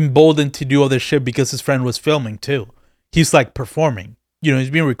emboldened to do all this shit because his friend was filming too. He's like performing. You know, he's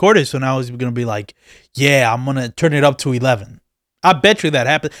being recorded, so now he's gonna be like, yeah, I'm gonna turn it up to 11. I bet you that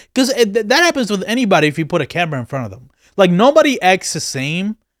happens. Because that happens with anybody if you put a camera in front of them. Like, nobody acts the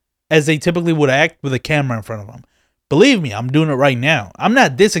same as they typically would act with a camera in front of them. Believe me, I'm doing it right now. I'm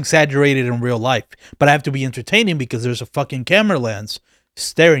not this exaggerated in real life, but I have to be entertaining because there's a fucking camera lens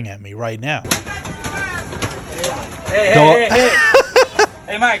staring at me right now. Hey,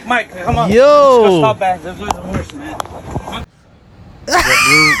 hey, Mike, come on. Yo. Let's stop back. Let's do some horse, man.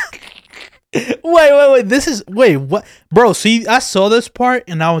 Wait. Wait, what? Bro, see, I saw this part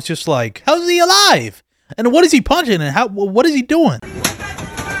and I was just like, how's he alive? And what is he punching and what is he doing?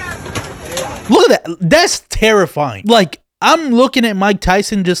 Look at that. That's terrifying. Like, I'm looking at Mike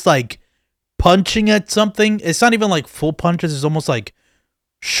Tyson just like punching at something. It's not even like full punches. It's almost like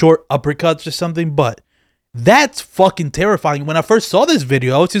short uppercuts or something. But that's fucking terrifying. When I first saw this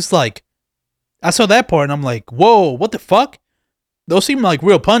video, I was just like, I saw that part and I'm like, whoa, what the fuck? Those seem like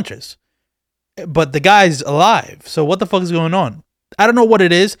real punches. But the guy's alive. So what the fuck is going on? I don't know what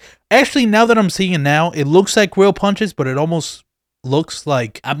it is. Actually, now that I'm seeing it now, it looks like real punches, but it almost looks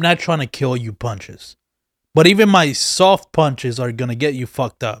like I'm not trying to kill you punches. But even my soft punches are going to get you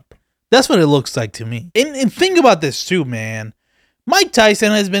fucked up. That's what it looks like to me. And think about this too, man. Mike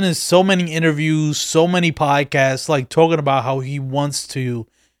Tyson has been in so many interviews, so many podcasts, like talking about how he wants to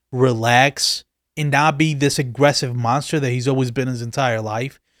relax and not be this aggressive monster that he's always been his entire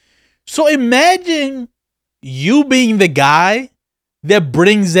life. So imagine you being the guy that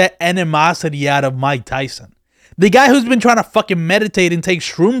brings that animosity out of Mike Tyson. The guy who's been trying to fucking meditate and take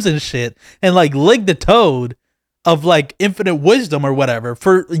shrooms and shit and like lick the toad of like infinite wisdom or whatever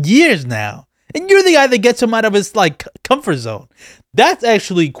for years now. And you're the guy that gets him out of his like comfort zone. That's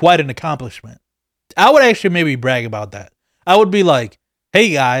actually quite an accomplishment. I would actually maybe brag about that. I would be like,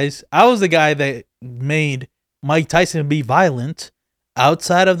 hey guys, I was the guy that made Mike Tyson be violent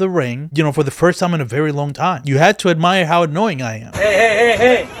outside of the ring, you know, for the first time in a very long time. You had to admire how annoying I am.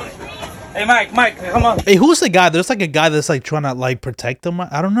 Hey. Hey, Mike, come on. Hey, who's the guy? There's like a guy that's like trying to like protect him.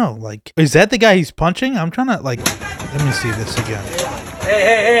 I don't know. Like, is that the guy he's punching? I'm trying to like, let me see this again.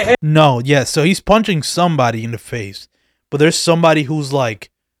 Hey. No, yeah. So he's punching somebody in the face, but there's somebody who's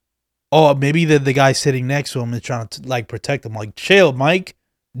like, oh, maybe the guy sitting next to him is trying to like protect him. Like, chill, Mike.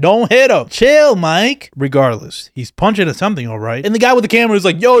 Don't hit him. Chill, Mike. Regardless, he's punching at something, all right. And the guy with the camera is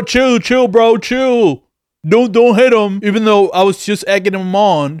like, yo, chill, bro, chill. Don't hit him. Even though I was just egging him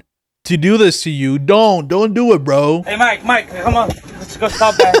on to do this to you. Don't do it, bro. Hey, Mike, come on. Let's go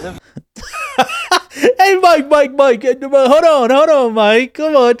stop that. Hey, Mike. Hold on, Mike.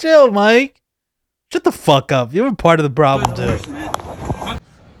 Come on, chill, Mike. Shut the fuck up. You're part of the problem, too.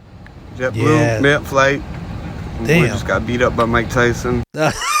 JetBlue, mid-flight. Damn. Boy just got beat up by Mike Tyson.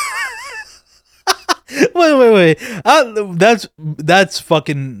 Wait.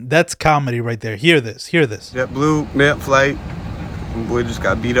 That's comedy right there. Hear this. JetBlue, mid-flight. Boy just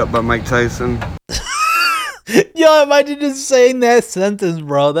got beat up by Mike Tyson. Yo, imagine just saying that sentence,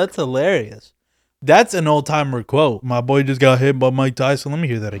 bro. That's hilarious. That's an old-timer quote. My boy just got hit by Mike Tyson. Let me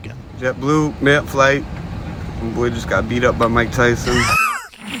hear that again. JetBlue, mid-flight. Boy just got beat up by Mike Tyson.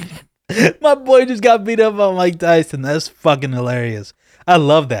 My boy just got beat up by Mike Tyson. That's fucking hilarious. I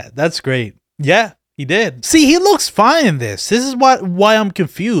love that. That's great. Yeah, he did. See, he looks fine in this. This is why I'm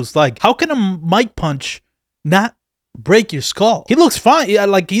confused. Like, how can a Mike punch not break your skull? He looks fine. Yeah,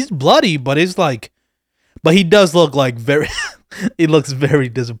 like, he's bloody, but it's like... But he does look like very... he looks very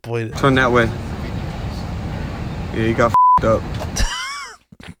disappointed. Turn that way. Yeah, he got f***ed up.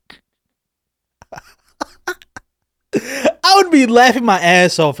 I would be laughing my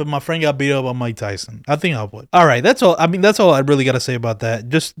ass off if my friend got beat up by Mike Tyson. I think I would. All right, that's all. I mean, that's all I really got to say about that.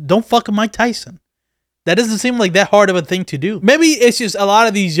 Just don't fuck with Mike Tyson. That doesn't seem like that hard of a thing to do. Maybe it's just a lot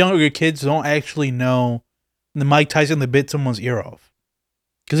of these younger kids don't actually know the Mike Tyson that bit someone's ear off.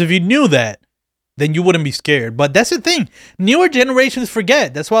 Because if you knew that, then you wouldn't be scared. But that's the thing. Newer generations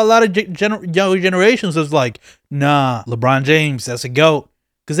forget. That's why a lot of younger generations is like, nah, LeBron James, that's a GOAT.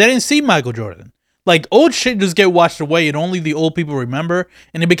 Because they didn't see Michael Jordan. Like, old shit just get washed away and only the old people remember,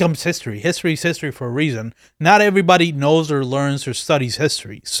 and it becomes history. History is history for a reason. Not everybody knows or learns or studies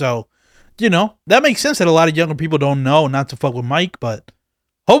history. So, you know, that makes sense that a lot of younger people don't know not to fuck with Mike, but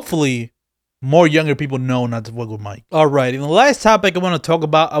hopefully more younger people know not to fuck with Mike. All right, and the last topic I want to talk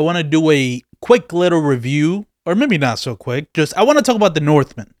about, I want to do a quick little review, or maybe not so quick. Just, I want to talk about The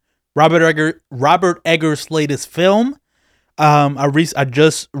Northman, Robert Eggers' latest film. I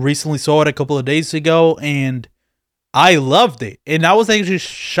just recently saw it a couple of days ago, and I loved it. And I was actually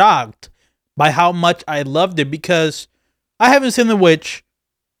shocked by how much I loved it, because I haven't seen The Witch,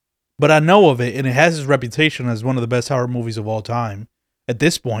 but I know of it, and it has its reputation as one of the best horror movies of all time. At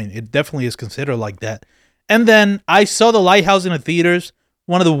this point, it definitely is considered like that. And then I saw The Lighthouse in the theaters,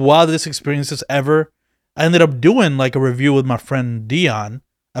 one of the wildest experiences ever. I ended up doing like a review with my friend Dion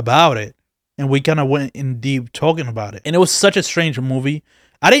about it, and we kind of went in deep talking about it. And it was such a strange movie.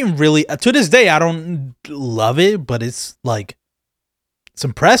 I didn't really, to this day, I don't love it, but it's like, it's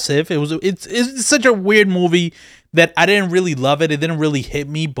impressive. It's such a weird movie that I didn't really love it. It didn't really hit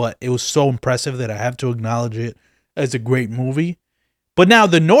me, but it was so impressive that I have to acknowledge it as a great movie. But now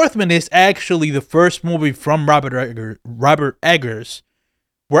The Northman is actually the first movie from Robert Eggers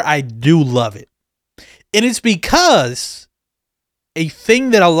where I do love it. And it's because a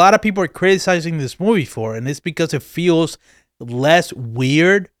thing that a lot of people are criticizing this movie for, and it's because it feels less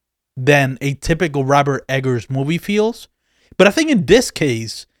weird than a typical Robert Eggers movie feels. But I think in this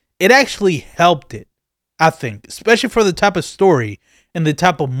case, it actually helped it, I think, especially for the type of story and the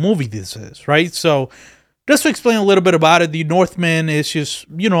type of movie this is, right? So just to explain a little bit about it, The Northman is just,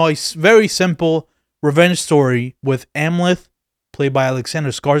 you know, a very simple revenge story with Amleth, played by Alexander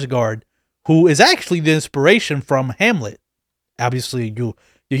Skarsgård, who is actually the inspiration from Hamlet. Obviously, you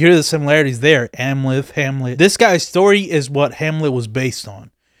hear the similarities there. Amleth, Hamlet. This guy's story is what Hamlet was based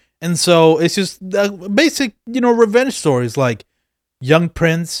on. And so it's just basic, you know, revenge stories like young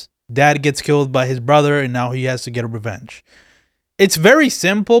prince, dad gets killed by his brother, and now he has to get a revenge. It's very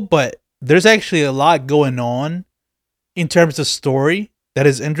simple, but there's actually a lot going on in terms of story that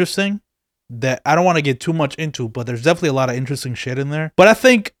is interesting that I don't want to get too much into, but there's definitely a lot of interesting shit in there. But I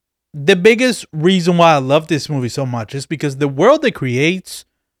think the biggest reason why I love this movie so much is because the world it creates,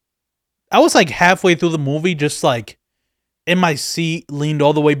 I was like halfway through the movie, just like in my seat, leaned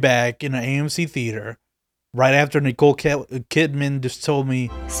all the way back in an AMC theater, right after Nicole Kidman just told me,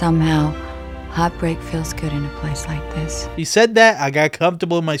 somehow, heartbreak feels good in a place like this. He said that, I got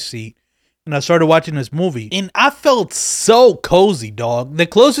comfortable in my seat, and I started watching this movie, and I felt so cozy, dog. The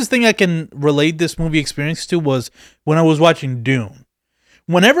closest thing I can relate this movie experience to was when I was watching Dune.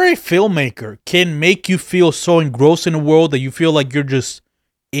 Whenever a filmmaker can make you feel so engrossed in the world that you feel like you're just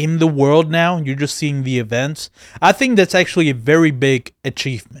in the world now, you're just seeing the events, I think that's actually a very big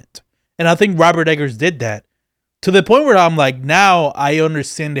achievement. And I think Robert Eggers did that to the point where I'm like, now I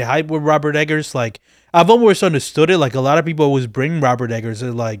understand the hype with Robert Eggers. Like, I've always understood it. Like, a lot of people always bring Robert Eggers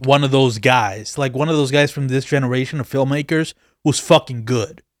as like one of those guys, like one of those guys from this generation of filmmakers who's fucking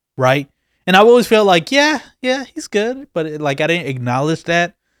good, right? And I've always felt like, yeah, he's good, but like I didn't acknowledge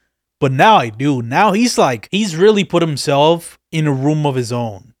that. But now I do. Now he's really put himself in a room of his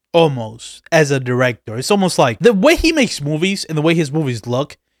own, almost, as a director. It's almost like the way he makes movies and the way his movies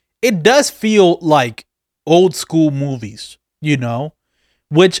look, it does feel like old school movies, you know?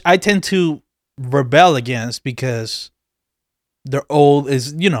 which I tend to rebel against because they're old.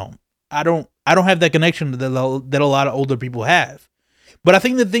 I don't have that connection that a lot of older people have. But I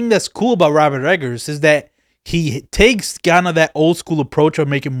think the thing that's cool about Robert Eggers is that he takes kind of that old school approach of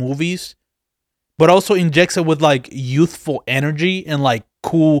making movies, but also injects it with like youthful energy and like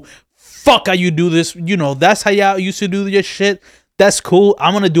cool, fuck how you do this. That's how y'all used to do your shit. That's cool.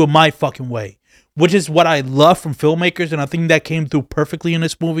 I'm going to do it my fucking way, which is what I love from filmmakers. And I think that came through perfectly in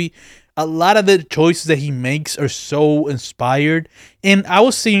this movie. A lot of the choices that he makes are so inspired. And I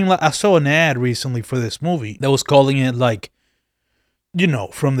saw an ad recently for this movie that was calling it like,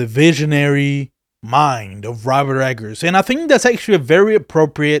 from the visionary mind of Robert Eggers. And I think that's actually a very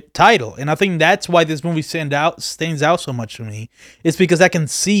appropriate title. And I think that's why this movie stands out so much to me. It's because I can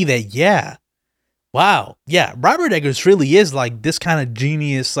see that, yeah, wow, yeah, Robert Eggers really is like this kind of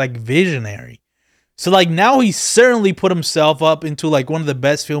genius, like visionary. So like now he's certainly put himself up into like one of the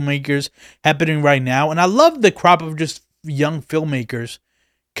best filmmakers happening right now. And I love the crop of just young filmmakers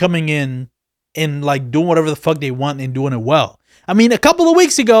coming in and like doing whatever the fuck they want and doing it well. I mean, a couple of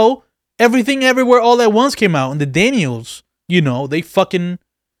weeks ago, Everything Everywhere All at Once came out, and the Daniels, they fucking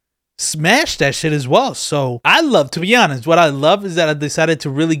smashed that shit as well. So to be honest, what I love is that I decided to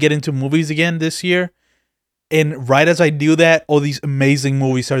really get into movies again this year. And right as I do that, all these amazing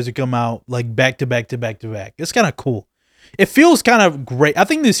movies started to come out like back to back to back to back. It's kind of cool. It feels kind of great. I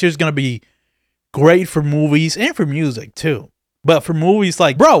think this year's going to be great for movies and for music too. But for movies,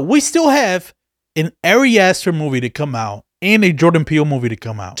 like, bro, we still have an Ari Aster movie to come out and a Jordan Peele movie to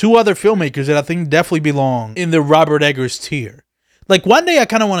come out. Two other filmmakers that I think definitely belong in the Robert Eggers tier. Like one day I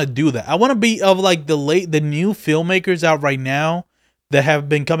kind of want to do that. I want to be of like the new filmmakers out right now that have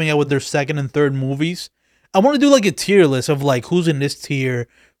been coming out with their second and third movies. I want to do like a tier list of like who's in this tier,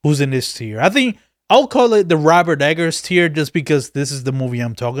 who's in this tier. I think I'll call it the Robert Eggers tier just because this is the movie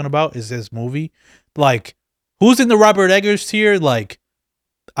I'm talking about, is this movie. Like, who's in the Robert Eggers tier? Like,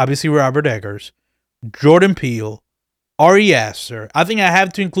 obviously Robert Eggers, Jordan Peele, Ari Aster. I think I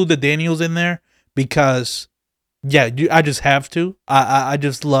have to include the Daniels in there because, yeah, I just have to. I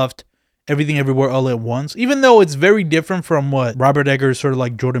just loved Everything Everywhere All at Once. Even though it's very different from what Robert Eggers sort of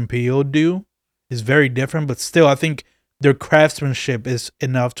like Jordan Peele do. Is very different, but still, I think their craftsmanship is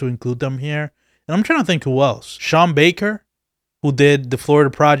enough to include them here. And I'm trying to think who else. Sean Baker, who did The Florida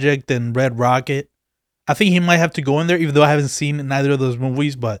Project and Red Rocket. I think he might have to go in there, even though I haven't seen neither of those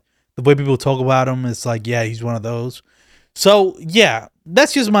movies, but the way people talk about him, it's like, yeah, he's one of those. So, yeah,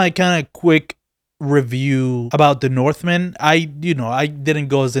 that's just my kind of quick review about The Northman. I didn't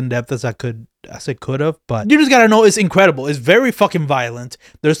go as in depth as I could have, but you just gotta know it's incredible. It's very fucking violent.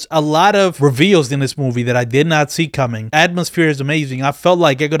 There's a lot of reveals in this movie that I did not see coming. Atmosphere is amazing. I felt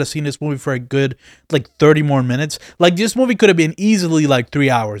like I could have seen this movie for a good like 30 more minutes. Like this movie could have been easily like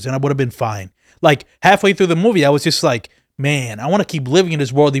 3 hours and I would have been fine. Like halfway through the movie, I was just like, man, I want to keep living in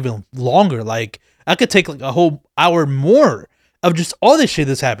this world even longer. Like I could take like a whole hour more of just all this shit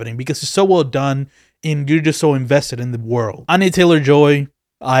that's happening because it's so well done and you're just so invested in the world. Anya Taylor-Joy,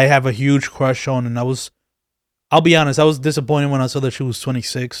 I have a huge crush on, and I'll be honest, I was disappointed when I saw that she was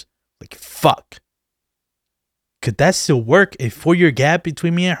 26. Like, fuck. Could that still work? A 4-year gap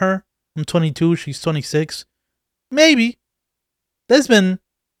between me and her? I'm 22, she's 26. Maybe. There's been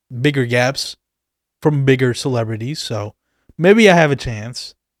bigger gaps from bigger celebrities, so maybe I have a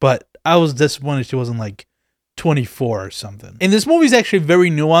chance. But I was disappointed she wasn't like 24 or something. And this movie is actually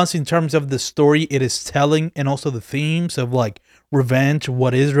very nuanced in terms of the story it is telling and also the themes of like revenge,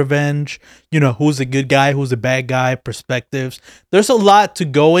 what is revenge, who's the good guy, who's the bad guy, perspectives. There's a lot to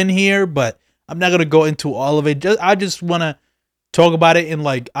go in here, but I'm not going to go into all of it. I just want to talk about it and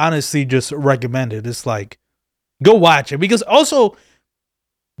like honestly just recommend it. It's like, go watch it because also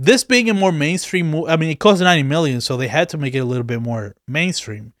this being a more mainstream movie, I mean, it cost 90 million, so they had to make it a little bit more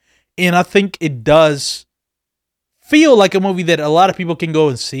mainstream. And I think it does feel like a movie that a lot of people can go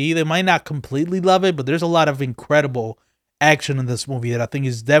and see. They might not completely love it, but there's a lot of incredible action in this movie that I think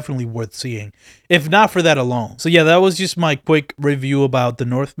is definitely worth seeing, if not for that alone. So yeah, that was just my quick review about The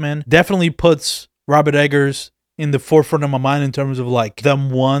Northman. Definitely puts Robert Eggers in the forefront of my mind in terms of like them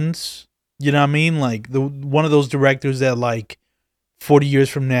ones, you know what I mean? Like one of those directors that like 40 years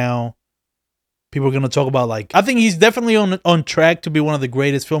from now, people are going to talk about. Like, I think he's definitely on track to be one of the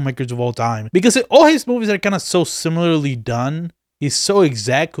greatest filmmakers of all time because all his movies are kind of so similarly done. He's so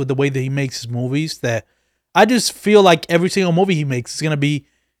exact with the way that he makes his movies that I just feel like every single movie he makes is going to be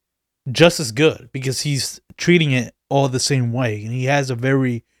just as good because he's treating it all the same way. And he has a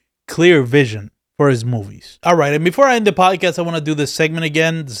very clear vision for his movies. All right. And before I end the podcast, I want to do this segment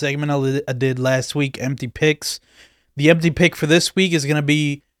again. The segment I did last week, Empty Picks. The empty pick for this week is going to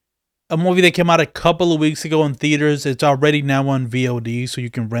be a movie that came out a couple of weeks ago in theaters. It's already now on VOD, so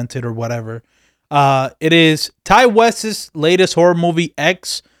you can rent it or whatever. It is Ty West's latest horror movie,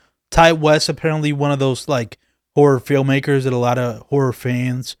 X. Ty West, apparently one of those like horror filmmakers that a lot of horror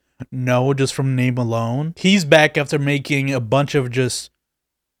fans know just from name alone. He's back after making a bunch of just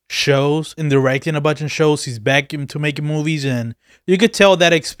shows and directing a bunch of shows. He's back into making movies, and you could tell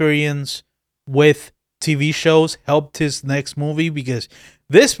that experience with TV shows helped his next movie, because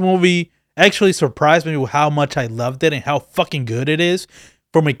this movie actually surprised me with how much I loved it and how fucking good it is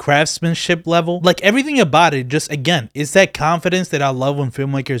from a craftsmanship level. Like, everything about it just, again, it's that confidence that I love when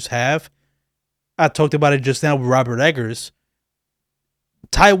filmmakers have. I talked about it just now with Robert Eggers.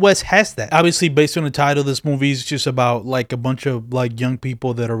 Ty West has that. Obviously, based on the title, this movie is just about like a bunch of like young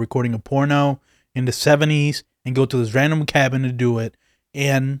people that are recording a porno in the 70s and go to this random cabin to do it.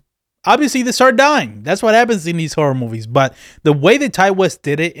 And obviously they start dying. That's what happens in these horror movies. But the way that Ty West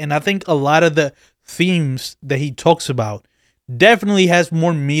did it, and I think a lot of the themes that he talks about definitely has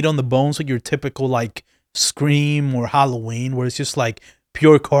more meat on the bones like your typical like Scream or Halloween, where it's just like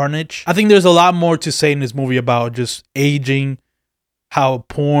pure carnage. I think there's a lot more to say in this movie about just aging, how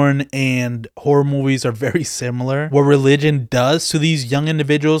porn and horror movies are very similar, what religion does to these young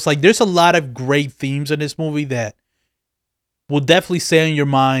individuals. Like, there's a lot of great themes in this movie that will definitely stay in your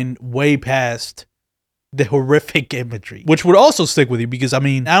mind way past the horrific imagery, which would also stick with you, because I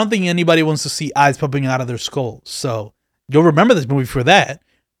mean, I don't think anybody wants to see eyes popping out of their skulls. So you'll remember this movie for that,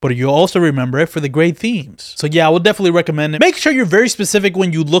 but you'll also remember it for the great themes. So yeah, I would definitely recommend it. Make sure you're very specific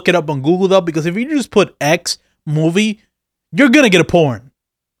when you look it up on Google though, because if you just put X movie, you're gonna get a porn.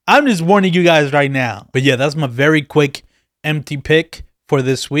 I'm just warning you guys right now. But yeah, that's my very quick empty pick for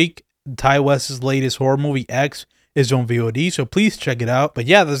this week. Ty West's latest horror movie, X, is on VOD, so please check it out. But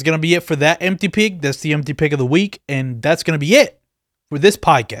yeah, that's gonna be it for that empty pick. That's the empty pick of the week, and that's gonna be it for this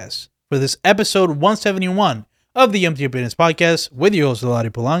podcast, for this episode 171 of the Empty Opinions Podcast with your host, Lottie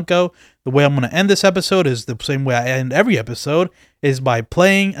Polanco. The way I'm gonna end this episode is the same way I end every episode, is by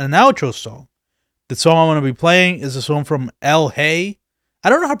playing an outro song. The song I'm gonna be playing is a song from El Hay. I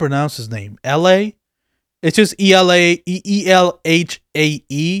don't know how to pronounce his name. L.A. It's just E-L-A-E-E-L-H-A-E,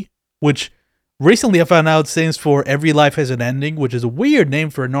 which recently I found out stands for Every Life Has an Ending, which is a weird name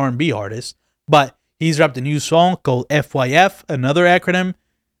for an R&B artist. But he's dropped a new song called FYF, another acronym.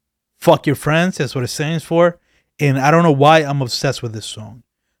 Fuck Your Friends, that's what it stands for. And I don't know why I'm obsessed with this song.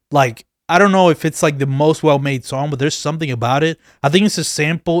 Like, I don't know if it's like the most well-made song, but there's something about it. I think it's a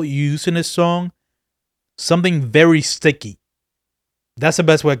sample used in this song. Something very sticky. That's the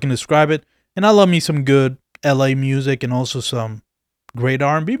best way I can describe it. And I love me some good LA music and also some great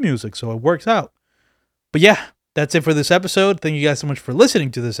R&B music, so it works out. But yeah, that's it for this episode. Thank you guys so much for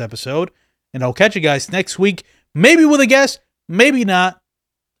listening to this episode, and I'll catch you guys next week, maybe with a guest, maybe not.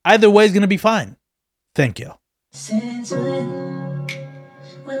 Either way is going to be fine. Thank you. Since when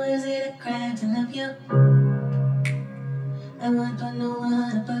was it a crime to love you? I won't put no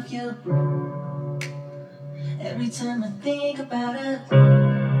one above you. Every time I think about her,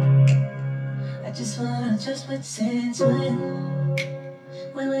 I just wanna trust. But since when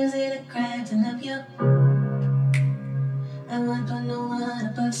was it a crime to love you? I won't put no one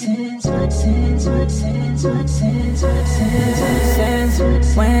above. Since when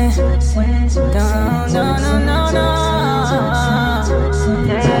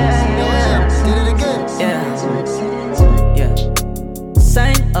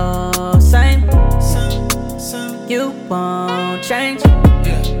Same, oh, same. You won't change.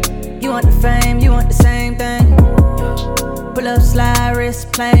 You want the fame, you want the same thing. Pull up, slide,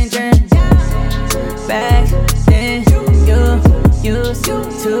 wrist, plain drink. Back then, you used to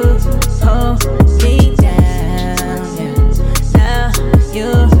hold me down. Now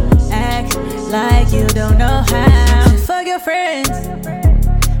you act like you don't know how. So fuck your friends.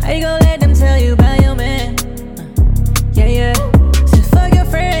 How you gon' let them tell you about your man? Yeah. So fuck your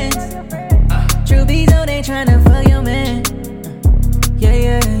friends. True be told, they tryna fuck your man.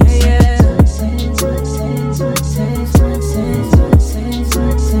 Yeah.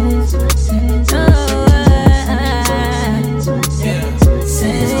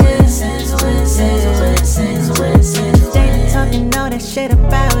 Talking all that shit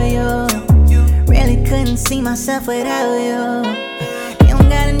about you. Really couldn't see myself without you. You don't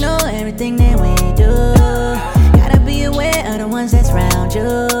gotta know everything that we do. Gotta be aware of the ones that's round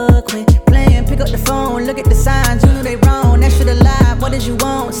you. Quit playing, pick up the phone, look at the signs. You knew they wrong, that shit alive. What did you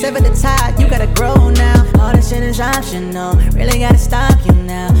want? Sever the tie, you gotta grow now. All this shit is optional, really gotta stop you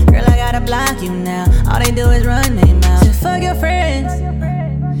now. Girl, I gotta block you now. All they do is run their mouth. So fuck your friends.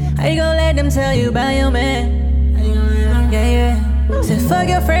 How you gon' let them tell you about your man? Yeah. Said fuck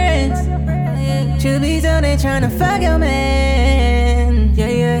your friends. Truth be told, they tryna fuck your man.